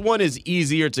opinion, which one is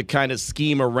easier to kind of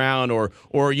scheme around or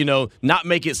not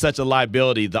make it such a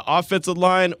liability, the offensive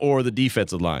line or the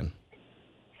defensive line?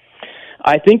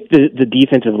 I think the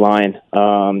defensive line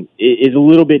is a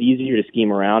little bit easier to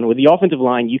scheme around. With the offensive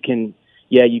line, you can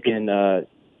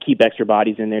keep extra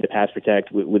bodies in there to pass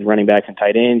protect with running backs and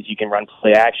tight ends. You can run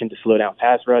play action to slow down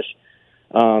pass rush.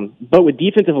 But with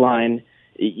defensive line,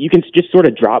 you can just sort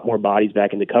of drop more bodies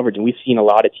back into coverage. And we've seen a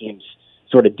lot of teams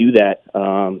sort of do that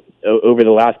over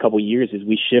the last couple of years as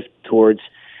we shift towards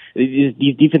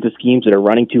these defensive schemes that are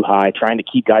running too high, trying to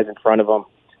keep guys in front of them.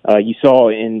 You saw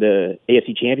in the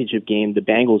AFC Championship game, the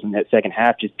Bengals in that second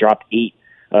half just dropped 8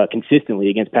 consistently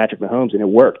against Patrick Mahomes, and it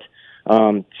worked.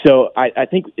 So I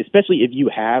think especially if you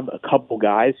have a couple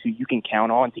guys who you can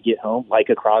count on to get home, like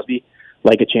a Crosby,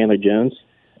 like a Chandler Jones,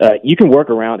 you can work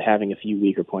around having a few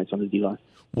weaker points on the D-line.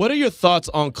 What are your thoughts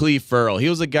on Cleve Ferrell? He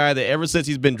was a guy that ever since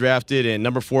he's been drafted and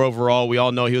number 4 overall, we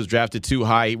all know he was drafted too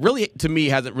high. He really, to me,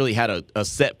 hasn't really had a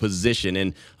set position.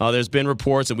 And there's been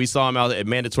reports, and we saw him out at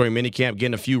mandatory minicamp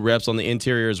getting a few reps on the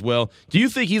interior as well. Do you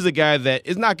think he's a guy that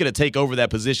is not going to take over that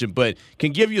position, but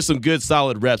can give you some good,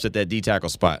 solid reps at that D-tackle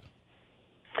spot?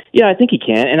 Yeah, I think he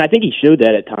can, and I think he showed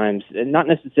that at times. Not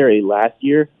necessarily last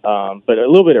year, but a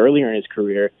little bit earlier in his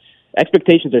career.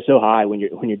 Expectations are so high when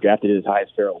you're drafted as high as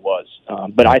Ferrell was.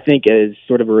 But I think as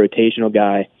sort of a rotational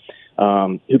guy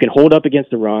who can hold up against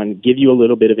the run, give you a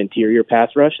little bit of interior pass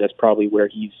rush, that's probably where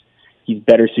he's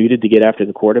better suited to get after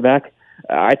the quarterback.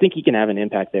 I think he can have an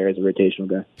impact there as a rotational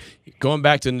guy. Going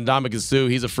back to Ndamukong Suh,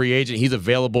 he's a free agent. He's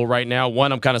available right now.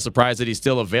 One, I'm kind of surprised that he's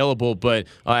still available, but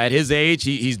at his age,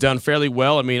 he's done fairly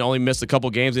well. I mean, only missed a couple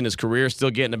games in his career, still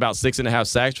getting about 6.5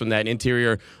 sacks from that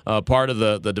interior part of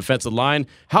the defensive line.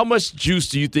 How much juice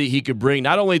do you think he could bring,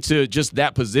 not only to just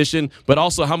that position, but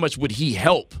also how much would he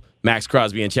help Maxx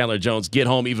Crosby and Chandler Jones get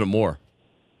home even more?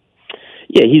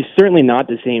 Yeah, he's certainly not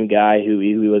the same guy who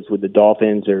he was with the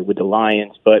Dolphins or with the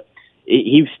Lions, but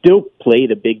he still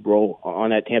played a big role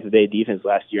on that Tampa Bay defense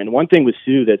last year. And one thing with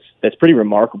Suh that's pretty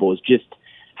remarkable is just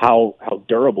how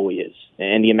durable he is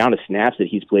and the amount of snaps that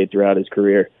he's played throughout his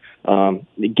career.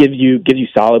 It gives you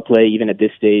solid play even at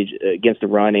this stage against the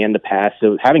run and the pass.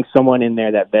 So having someone in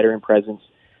there, that veteran presence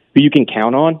who you can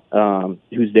count on,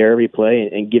 who's there every play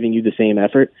and giving you the same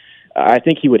effort, I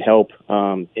think he would help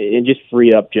and just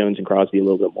free up Jones and Crosby a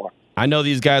little bit more. I know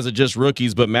these guys are just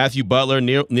rookies, but Matthew Butler,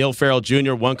 Neil Farrell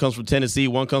Jr., one comes from Tennessee,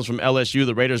 one comes from LSU.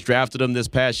 The Raiders drafted him this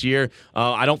past year.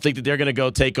 I don't think that they're going to go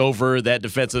take over that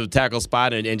defensive tackle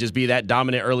spot and just be that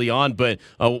dominant early on, but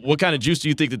what kind of juice do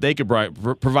you think that they could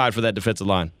provide for that defensive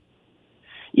line?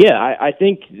 Yeah, I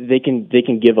think they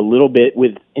can give a little bit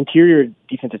with interior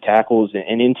defensive tackles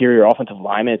and interior offensive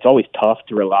linemen. It's always tough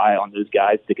to rely on those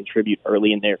guys to contribute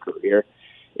early in their career.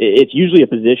 It's usually a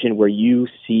position where you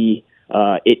see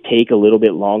it take a little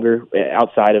bit longer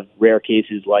outside of rare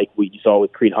cases like we saw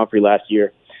with Creed Humphrey last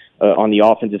year on the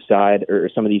offensive side, or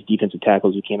some of these defensive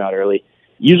tackles who came out early.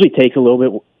 Usually takes a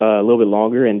little bit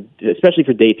longer, and especially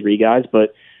for day 3 guys.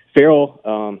 But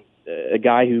Farrell, a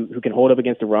guy who can hold up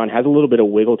against the run, has a little bit of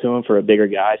wiggle to him for a bigger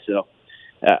guy. So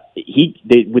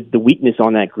with the weakness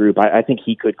on that group, I think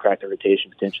he could crack the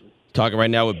rotation potentially. Talking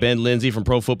right now with Ben Lindsay from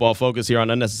Pro Football Focus here on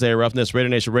Unnecessary Roughness, Raider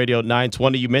Nation Radio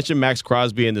 920. You mentioned Maxx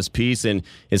Crosby in this piece, and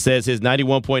it says his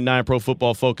 91.9 Pro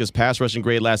Football Focus pass rushing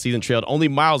grade last season trailed only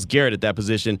Myles Garrett at that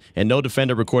position, and no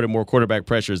defender recorded more quarterback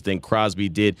pressures than Crosby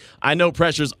did. I know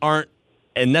pressures aren't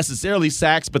and necessarily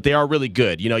sacks, but they are really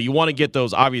good. You know, you want to get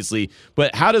those, obviously.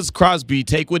 But how does Crosby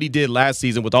take what he did last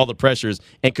season with all the pressures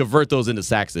and convert those into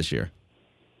sacks this year?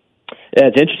 Yeah,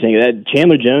 it's interesting.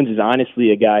 Chandler Jones is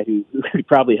honestly a guy who could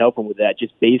probably help him with that,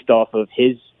 just based off of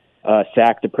his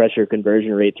sack to pressure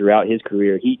conversion rate throughout his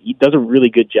career. He does a really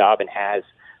good job and has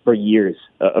for years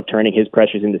of turning his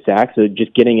pressures into sacks. So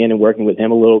just getting in and working with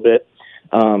him a little bit.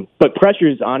 But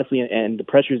pressures, honestly, and the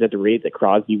pressures at the rate that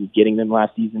Crosby was getting them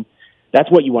last season, that's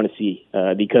what you want to see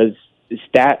because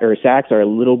sacks are a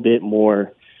little bit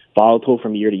more volatile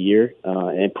from year to year.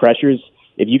 And pressures,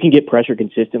 if you can get pressure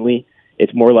consistently,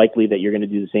 it's more likely that you're going to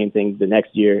do the same thing the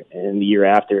next year and the year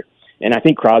after. And I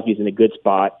think Crosby's in a good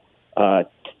spot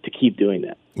to keep doing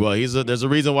that. Well, there's a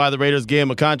reason why the Raiders gave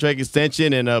him a contract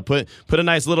extension and put a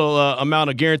nice little amount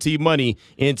of guaranteed money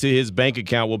into his bank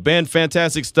account. Well, Ben,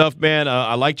 fantastic stuff, man.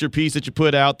 I liked your piece that you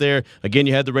put out there. Again,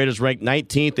 you had the Raiders ranked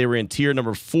 19th. They were in tier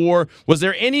number 4. Was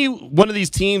there any one of these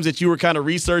teams that you were kind of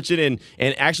researching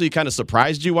and actually kind of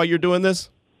surprised you while you're doing this?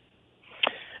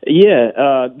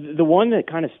 Yeah, the one that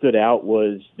kind of stood out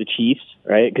was the Chiefs,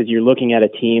 right? Because you're looking at a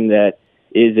team that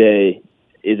is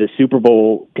a Super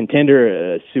Bowl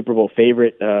contender, a Super Bowl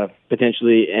favorite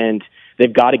potentially, and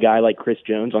they've got a guy like Chris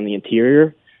Jones on the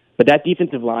interior. But that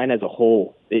defensive line as a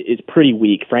whole is pretty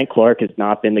weak. Frank Clark has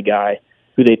not been the guy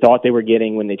who they thought they were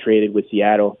getting when they traded with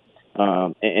Seattle.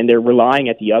 And they're relying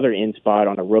at the other end spot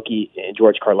on a rookie,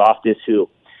 George Karlaftis, who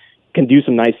can do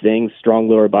some nice things, strong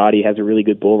lower body, has a really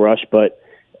good bull rush. But,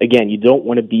 again, you don't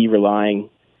want to be relying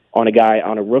on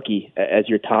a rookie as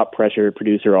your top pressure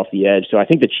producer off the edge. So I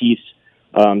think the Chiefs,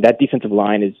 that defensive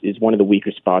line is one of the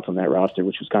weaker spots on that roster,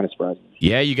 which was kind of surprising.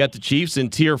 Yeah, you got the Chiefs in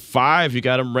Tier 5. You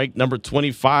got them ranked number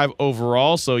 25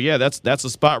 overall. So, yeah, that's a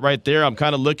spot right there. I'm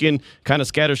kind of looking, kind of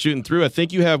scatter shooting through. I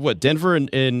think you have, Denver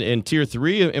in Tier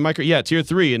 3? Am I correct? Yeah, Tier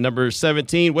 3 and number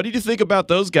 17. What did you think about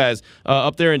those guys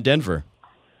up there in Denver?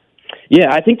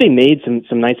 Yeah, I think they made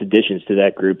some nice additions to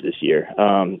that group this year.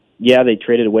 Yeah, they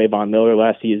traded away Von Miller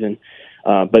last season.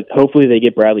 But hopefully they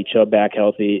get Bradley Chubb back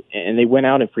healthy. And they went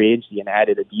out in free agency and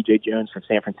added a DJ Jones from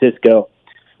San Francisco,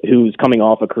 who's coming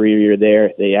off a career year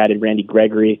there. They added Randy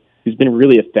Gregory, who's been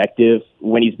really effective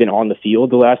when he's been on the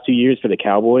field the last 2 years for the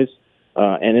Cowboys.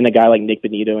 And then a guy like Nick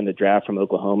Bonito in the draft from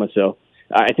Oklahoma. So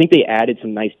I think they added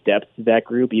some nice depth to that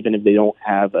group, even if they don't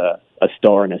have a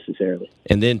star necessarily.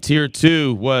 And then Tier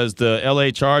 2 was the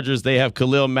L.A. Chargers. They have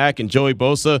Khalil Mack and Joey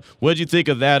Bosa. What did you think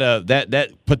of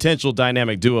that potential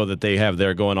dynamic duo that they have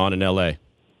there going on in L.A.?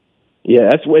 Yeah,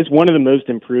 it's one of the most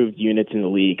improved units in the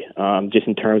league, just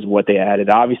in terms of what they added.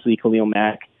 Obviously, Khalil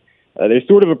Mack, there's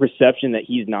sort of a perception that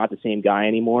he's not the same guy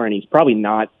anymore, and he's probably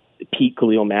not peak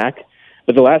Khalil Mack.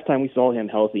 But the last time we saw him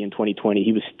healthy in 2020,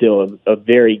 he was still a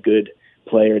very good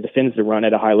player, defends the run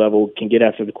at a high level, can get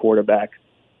after the quarterback.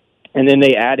 And then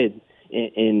they added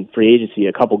in free agency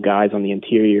a couple guys on the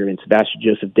interior, and Sebastian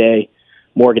Joseph Day,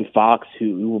 Morgan Fox,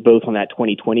 who were both on that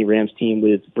 2020 Rams team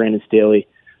with Brandon Staley,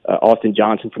 Austin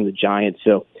Johnson from the Giants.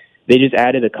 So they just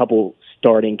added a couple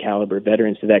starting caliber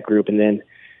veterans to that group. And then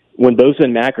when Bosa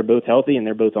and Mack are both healthy and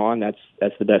they're both on, that's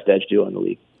the best edge duo in the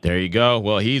league. There you go.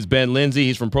 Well, he's Ben Lindsay.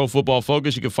 He's from Pro Football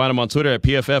Focus. You can find him on Twitter at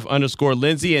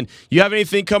PFF_Lindsay. And you have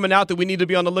anything coming out that we need to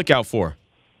be on the lookout for?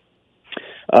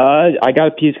 I got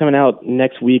a piece coming out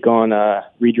next week on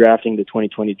redrafting the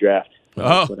 2020 draft.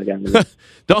 Oh,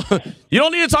 you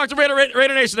don't need to talk to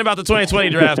Raider Nation about the 2020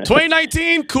 draft.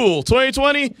 2019, cool.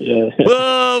 2020, yeah.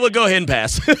 We'll go ahead and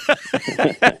pass.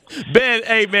 Ben,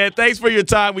 hey, man, thanks for your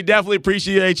time. We definitely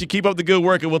appreciate you. Keep up the good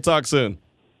work, and we'll talk soon.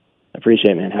 I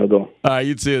appreciate it, man. Have a good one. All right,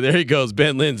 you too. There he goes,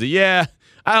 Ben Lindsay. Yeah,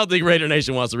 I don't think Raider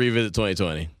Nation wants to revisit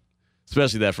 2020.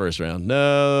 Especially that first round.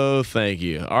 No, thank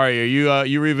you. Ari, are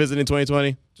you revisiting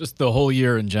 2020? Just the whole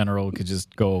year in general could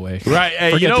just go away. Right.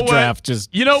 Hey, Forget you know the what? Draft,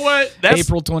 just you know what? That's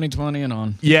April 2020 and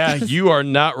on. Yeah, you are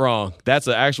not wrong. That's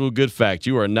an actual good fact.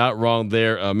 You are not wrong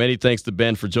there. Many thanks to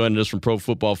Ben for joining us from Pro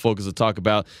Football Focus to talk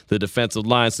about the defensive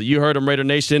line. So you heard him, Raider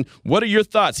Nation. What are your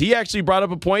thoughts? He actually brought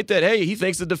up a point that, hey, he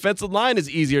thinks the defensive line is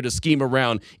easier to scheme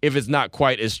around if it's not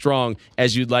quite as strong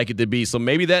as you'd like it to be. So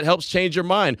maybe that helps change your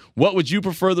mind. What would you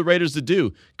prefer the Raiders to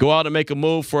do? Go out and make a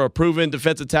move for a proven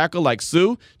defensive tackle like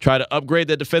Sue, try to upgrade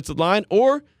that defensive line,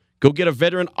 or go get a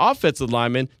veteran offensive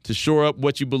lineman to shore up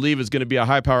what you believe is going to be a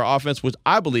high-power offense, which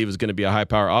I believe is going to be a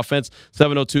high-power offense.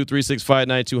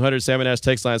 702-365-9200, Salmon Ash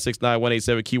text line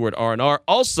 69187, keyword R&R.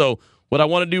 Also, what I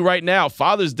want to do right now,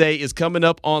 Father's Day is coming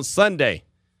up on Sunday.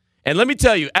 And let me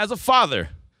tell you, as a father,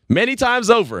 many times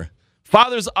over,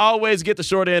 fathers always get the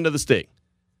short end of the stick.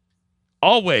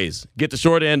 Always get the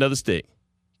short end of the stick.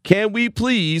 Can we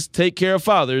please take care of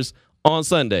fathers on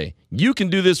Sunday? You can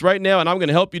do this right now, and I'm going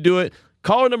to help you do it.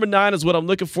 Caller number 9 is what I'm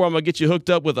looking for. I'm going to get you hooked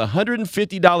up with a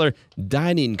 $150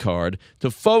 dining card to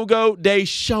Fogo de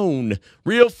Chão.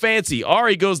 Real fancy.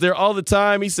 Ari goes there all the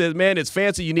time. He says, man, it's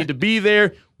fancy. You need to be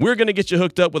there. We're going to get you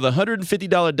hooked up with a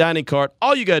 $150 dining card.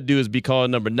 All you got to do is be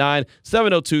calling number 9,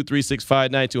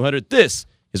 702-365-9200. This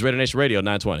is Raider Nation Radio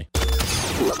 920.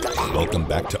 Welcome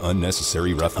back to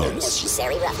Unnecessary Roughness.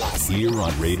 Here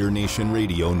on Raider Nation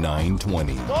Radio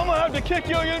 920. I'm going to have to kick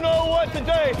you know what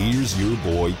today. Here's your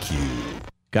boy Q.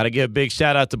 Got to give a big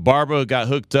shout out to Barbara, who got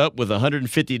hooked up with a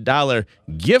 $150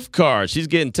 gift card. She's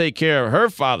getting to take care of her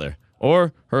father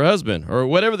or her husband or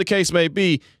whatever the case may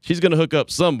be. She's going to hook up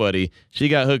somebody. She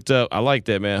got hooked up. I like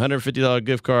that, man. $150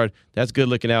 gift card. That's good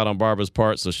looking out on Barbara's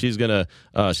part. So she's gonna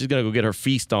go get her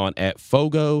feast on at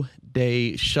Fogo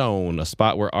de Chão, a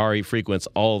spot where Ari frequents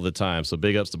all the time. So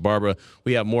big ups to Barbara.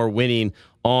 We have more winning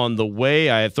on the way.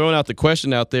 I had thrown out the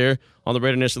question out there on the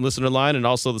Raider Nation listener line and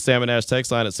also the Salmon Ash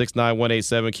text line at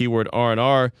 69187, keyword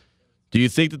R&R. Do you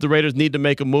think that the Raiders need to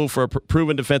make a move for a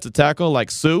proven defensive tackle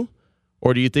like Sue?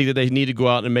 Or do you think that they need to go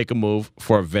out and make a move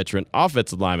for a veteran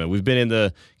offensive lineman? We've been in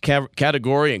the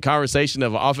category and conversation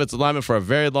of an offensive lineman for a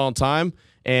very long time.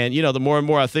 And, the more and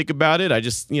more I think about it, I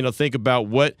just, think about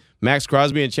what Max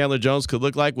Crosby and Chandler Jones could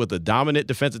look like with a dominant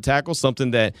defensive tackle, something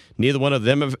that neither one of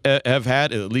them have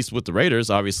had, at least with the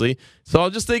Raiders, obviously. So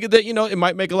I'm just thinking that, it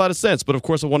might make a lot of sense. But, of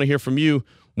course, I want to hear from you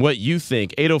what you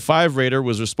think. 805 Raider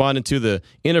was responding to the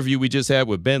interview we just had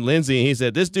with Ben Lindsay, and he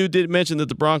said, this dude did mention that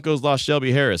the Broncos lost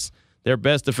Shelby Harris, their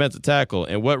best defensive tackle,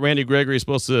 and what Randy Gregory is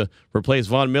supposed to replace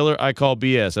Von Miller, I call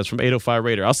BS. That's from 805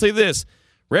 Raider. I'll say this.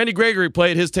 Randy Gregory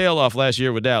played his tail off last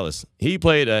year with Dallas. He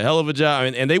played a hell of a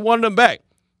job, and they wanted him back.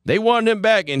 They wanted him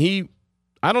back, and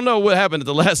I don't know what happened at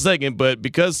the last second, but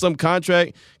because some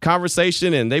contract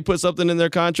conversation and they put something in their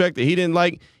contract that he didn't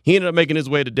like, he ended up making his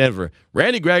way to Denver.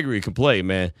 Randy Gregory can play,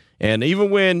 man. And even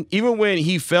when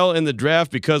he fell in the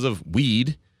draft because of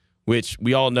weed, which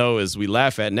we all know is we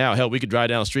laugh at now. Hell, we could drive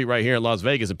down the street right here in Las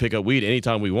Vegas and pick up weed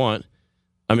anytime we want.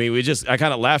 I mean, I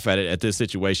kind of laugh at it at this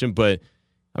situation, but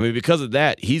I mean, because of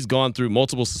that, he's gone through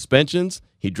multiple suspensions.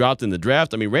 He dropped in the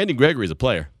draft. I mean, Randy Gregory is a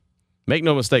player. Make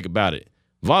no mistake about it.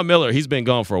 Von Miller, he's been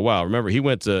gone for a while. Remember, he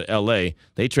went to L.A.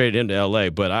 They traded him to L.A.,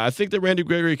 but I think that Randy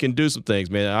Gregory can do some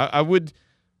things, man.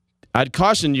 I'd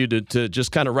caution you to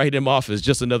just kind of write him off as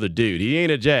just another dude. He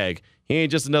ain't a Jag. He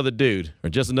ain't just another dude or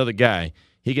just another guy.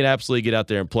 He can absolutely get out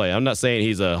there and play. I'm not saying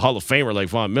he's a Hall of Famer like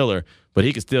Von Miller, but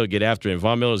he can still get after it.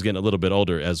 Von Miller's getting a little bit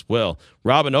older as well.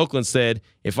 Rob in Oakland said,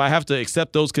 if I have to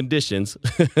accept those conditions,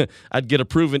 I'd get a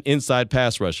proven inside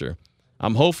pass rusher.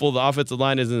 I'm hopeful the offensive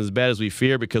line isn't as bad as we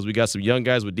fear because we got some young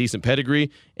guys with decent pedigree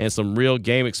and some real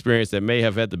game experience that may not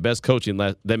have had the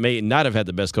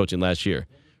best coaching last year.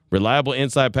 Reliable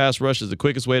inside pass rush is the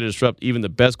quickest way to disrupt even the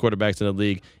best quarterbacks in the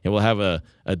league and will have a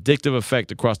addictive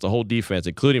effect across the whole defense,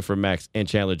 including for Max and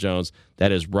Chandler Jones.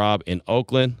 That is Rob in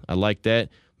Oakland. I like that.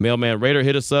 Mailman Raider,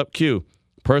 hit us up. Q.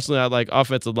 Personally, I like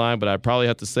offensive line, but I'd probably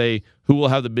have to say who will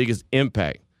have the biggest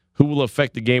impact, who will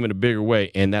affect the game in a bigger way,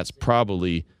 and that's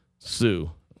probably Sue.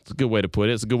 It's a good way to put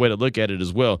it. It's a good way to look at it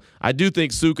as well. I do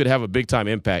think Sue could have a big-time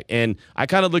impact, and I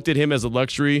kind of looked at him as a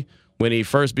luxury when he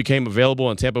first became available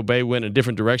and Tampa Bay went in a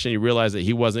different direction. He realized that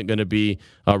he wasn't going to be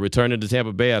returning to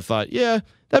Tampa Bay. I thought, yeah,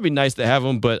 that'd be nice to have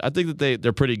him, but I think that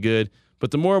they're pretty good. But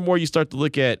the more and more you start to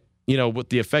look at, with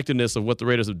the effectiveness of what the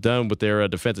Raiders have done with their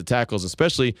defensive tackles,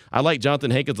 especially, I like Jonathan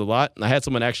Hankins a lot. And I had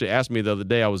someone actually ask me the other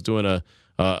day, I was doing a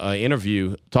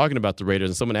interview talking about the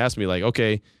Raiders, and someone asked me, like,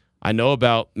 okay, I know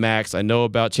about Max, I know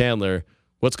about Chandler,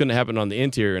 what's going to happen on the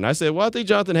interior? And I said, well, I think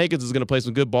Jonathan Hankins is going to play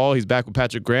some good ball. He's back with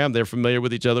Patrick Graham. They're familiar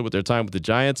with each other with their time with the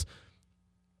Giants.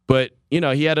 But, he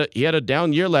had a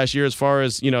down year last year as far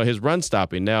as, his run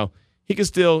stopping. Now, he can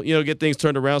still, get things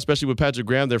turned around, especially with Patrick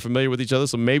Graham. They're familiar with each other,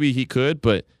 so maybe he could.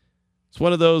 But it's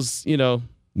one of those,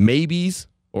 maybes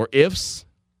or ifs,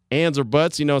 ands or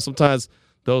buts. Sometimes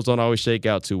those don't always shake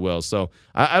out too well. So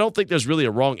I don't think there's really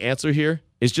a wrong answer here.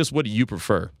 It's just, what do you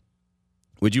prefer?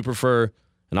 Would you prefer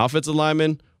an offensive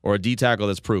lineman or a D tackle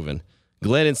that's proven?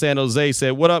 Glenn in San Jose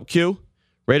said, what up, Q?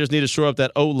 Raiders need to shore up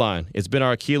that O-line. It's been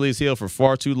our Achilles heel for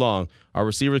far too long. Our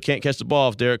receiver can't catch the ball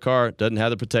if Derek Carr doesn't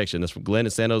have the protection. That's from Glenn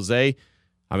in San Jose.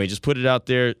 I mean, just put it out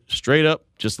there straight up.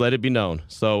 Just let it be known.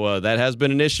 So that has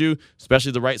been an issue,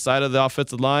 especially the right side of the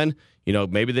offensive line.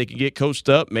 Maybe they can get coached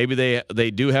up. Maybe they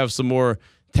do have some more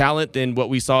talent than what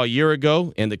we saw a year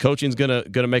ago, and the coaching's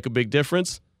gonna make a big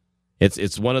difference.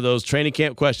 It's one of those training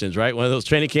camp questions, right? One of those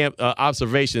training camp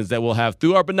observations that we'll have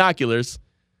through our binoculars.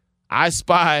 I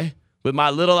spy with my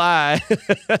little eye.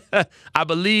 I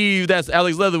believe that's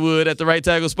Alex Leatherwood at the right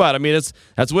tackle spot. I mean,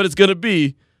 that's what it's going to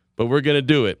be, but we're going to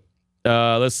do it.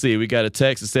 Let's see. We got a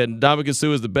text that said Ndamukong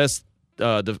Suh is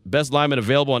the best lineman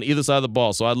available on either side of the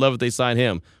ball, so I'd love if they sign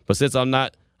him. But since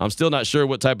I'm still not sure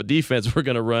what type of defense we're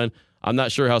going to run, I'm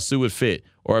not sure how Suh would fit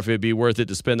or if it'd be worth it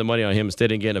to spend the money on him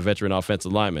instead of getting a veteran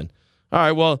offensive lineman. All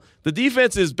right, well, the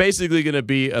defense is basically going to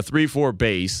be a 3-4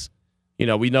 base.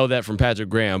 We know that from Patrick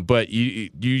Graham, but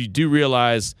you do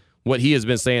realize what he has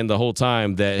been saying the whole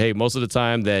time, that, hey, most of the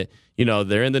time that,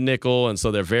 they're in the nickel, and so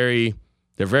they're very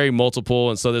multiple,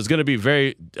 and so there's going to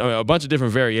be a bunch of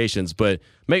different variations, but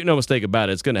make no mistake about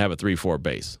it, it's going to have a 3-4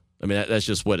 base. I mean, that's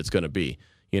just what it's going to be,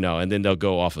 and then they'll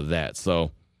go off of that.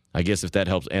 So I guess if that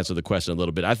helps answer the question a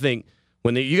little bit. I think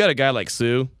when you got a guy like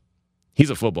Suh, he's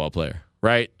a football player,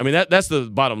 right? I mean, that's the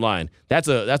bottom line. That's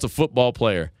a football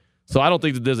player. So I don't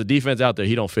think that there's a defense out there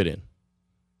he don't fit in.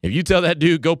 If you tell that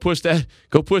dude go push that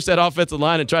offensive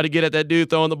line and try to get at that dude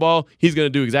throwing the ball, he's going to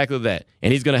do exactly that,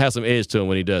 and he's going to have some edge to him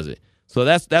when he does it. So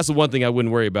that's the one thing I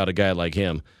wouldn't worry about a guy like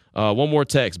him. One more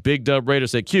text. Big Dub Raider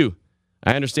said, Q,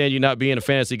 I understand you not being a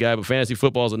fantasy guy, but fantasy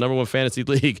football is the number one fantasy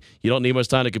league. You don't need much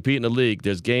time to compete in the league.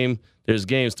 There's games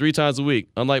 3 times a week.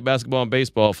 Unlike basketball and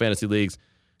baseball fantasy leagues,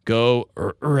 go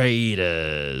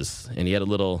Raiders. And he had a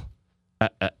little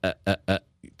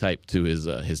type to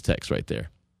his text right there.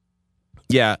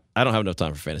 Yeah, I don't have enough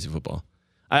time for fantasy football.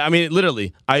 I mean,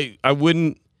 literally, I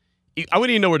wouldn't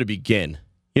even know where to begin.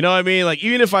 You know what I mean? Like,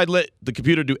 even if I'd let the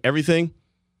computer do everything,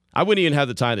 I wouldn't even have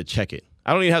the time to check it.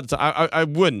 I don't even have the time. I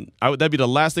wouldn't. That'd be the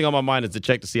last thing on my mind is to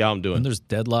check to see how I'm doing. And there's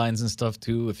deadlines and stuff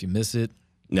too. If you miss it,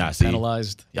 see,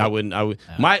 penalized. Yep.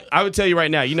 I would tell you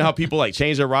right now. You know how people like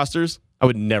change their rosters? I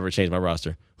would never change my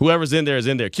roster. Whoever's in there is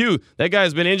in there. Q, that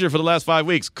guy's been injured for the last 5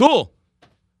 weeks. Cool.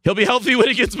 He'll be healthy when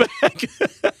he gets back.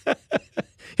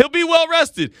 He'll be well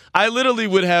rested. I literally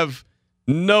would have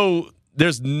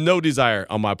there's no desire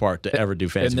on my part to ever do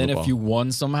fantasy football. And then if you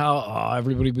won somehow,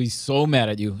 everybody would be so mad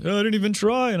at you. Oh, I didn't even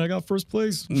try, and I got first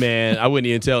place. Man, I wouldn't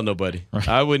even tell nobody.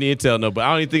 I wouldn't even tell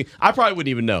nobody. I probably wouldn't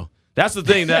even know. That's the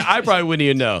thing that I probably wouldn't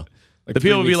even know. Like the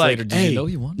people would be like, later, hey, you know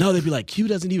he won? No, they'd be like, Q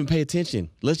doesn't even pay attention.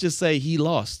 Let's just say he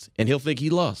lost, and he'll think he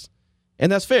lost.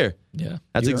 And that's fair. Yeah.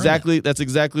 That's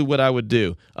exactly what I would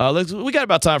do. We got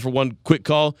about time for one quick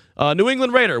call. New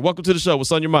England Raider, welcome to the show.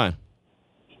 What's on your mind?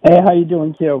 Hey, how you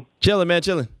doing, Q? Chilling, man,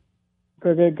 chilling.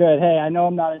 Good. Hey, I know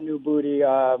I'm not a new booty.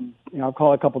 I'll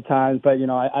call a couple times, but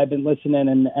I've been listening,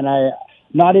 and I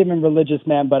not even religious,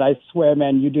 man, but I swear,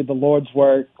 man, you do the Lord's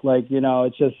work. Like,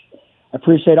 it's just I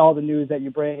appreciate all the news that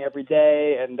you bring every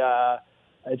day, and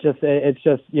it's just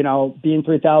being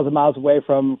 3,000 miles away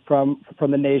from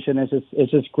the nation.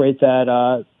 It's just great that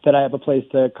I have a place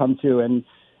to come to and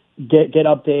get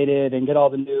updated and get all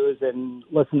the news and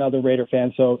listen to other Raider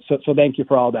fans. So thank you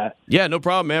for all that. Yeah, no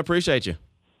problem, man. Appreciate you.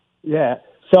 Yeah.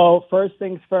 So first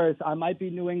things first, I might be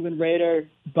New England Raider,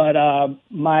 but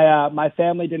my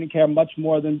family didn't care much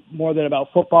more than about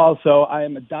football, so I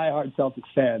am a diehard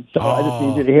Celtics fan. So I just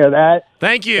need you to hear that.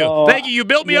 Thank you. So, Thank you. You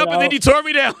built me up and then you tore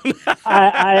me down.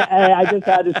 I just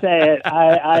had to say it.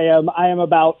 I am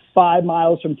about 5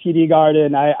 miles from TD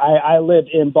Garden. I live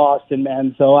in Boston,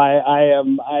 man. So I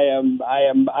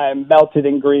am melted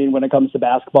in green when it comes to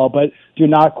basketball, but do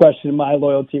not question my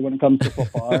loyalty when it comes to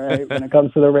football. All right, when it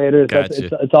comes to the Raiders,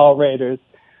 gotcha. It's all Raiders.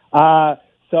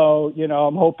 So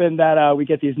I'm hoping that we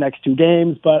get these next 2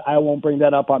 games, but I won't bring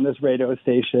that up on this radio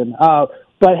station.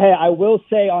 But hey, I will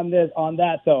say on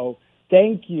that though,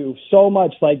 thank you so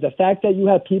much. Like the fact that you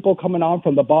have people coming on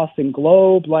from the Boston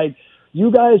Globe, like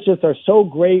you guys just are so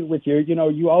great with your,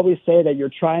 you always say that you're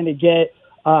trying to get,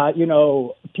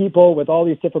 people with all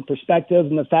these different perspectives,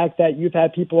 and the fact that you've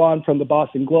had people on from the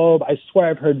Boston Globe. I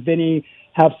swear I've heard Vinny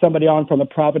have somebody on from the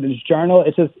Providence Journal.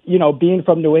 It's just, being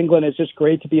from New England, it's just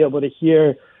great to be able to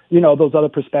hear, those other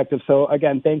perspectives. So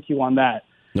again, thank you on that.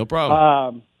 No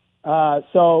problem.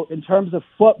 So in terms of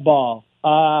football,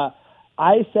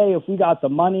 I say if we got the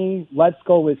money, let's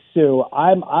go with Sue.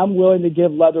 I'm willing to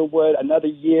give Leatherwood another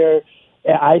year.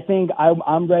 I think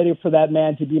I'm ready for that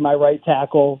man to be my right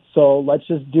tackle. So let's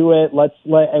just do it.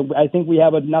 I think we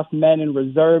have enough men in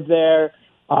reserve there.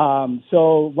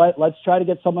 So let's try to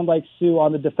get someone like Sue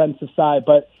on the defensive side.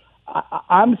 But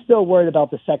I'm still worried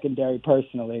about the secondary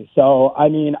personally. So, I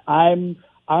mean, I'm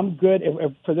good.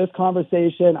 If for this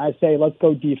conversation, I say let's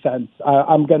go defense.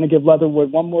 I'm going to give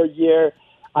Leatherwood one more year.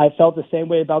 I felt the same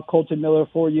way about Colton Miller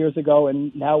 4 years ago,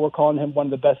 and now we're calling him one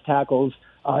of the best tackles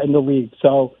in the league.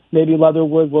 So maybe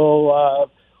Leatherwood will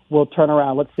turn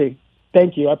around. Let's see.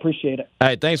 Thank you. I appreciate it. All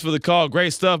right, thanks for the call.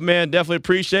 Great stuff, man. Definitely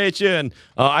appreciate you. And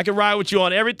I can ride with you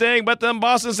on everything but them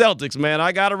Boston Celtics, man.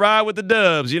 I got to ride with the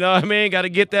Dubs. You know what I mean? Got to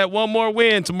get that one more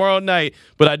win tomorrow night.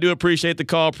 But I do appreciate the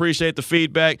call, appreciate the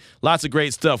feedback. Lots of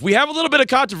great stuff. We have a little bit of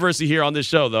controversy here on this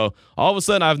show, though. All of a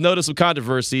sudden, I've noticed some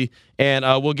controversy, and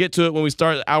we'll get to it when we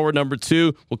start hour number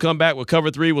 2. We'll come back with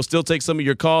cover 3. We'll still take some of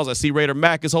your calls. I see Raider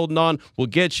Mac is holding on. We'll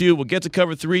get you. We'll get to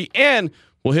cover 3, and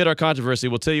we'll hit our controversy.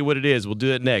 We'll tell you what it is. We'll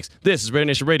do it next. This is Raider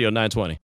Nation Radio 920.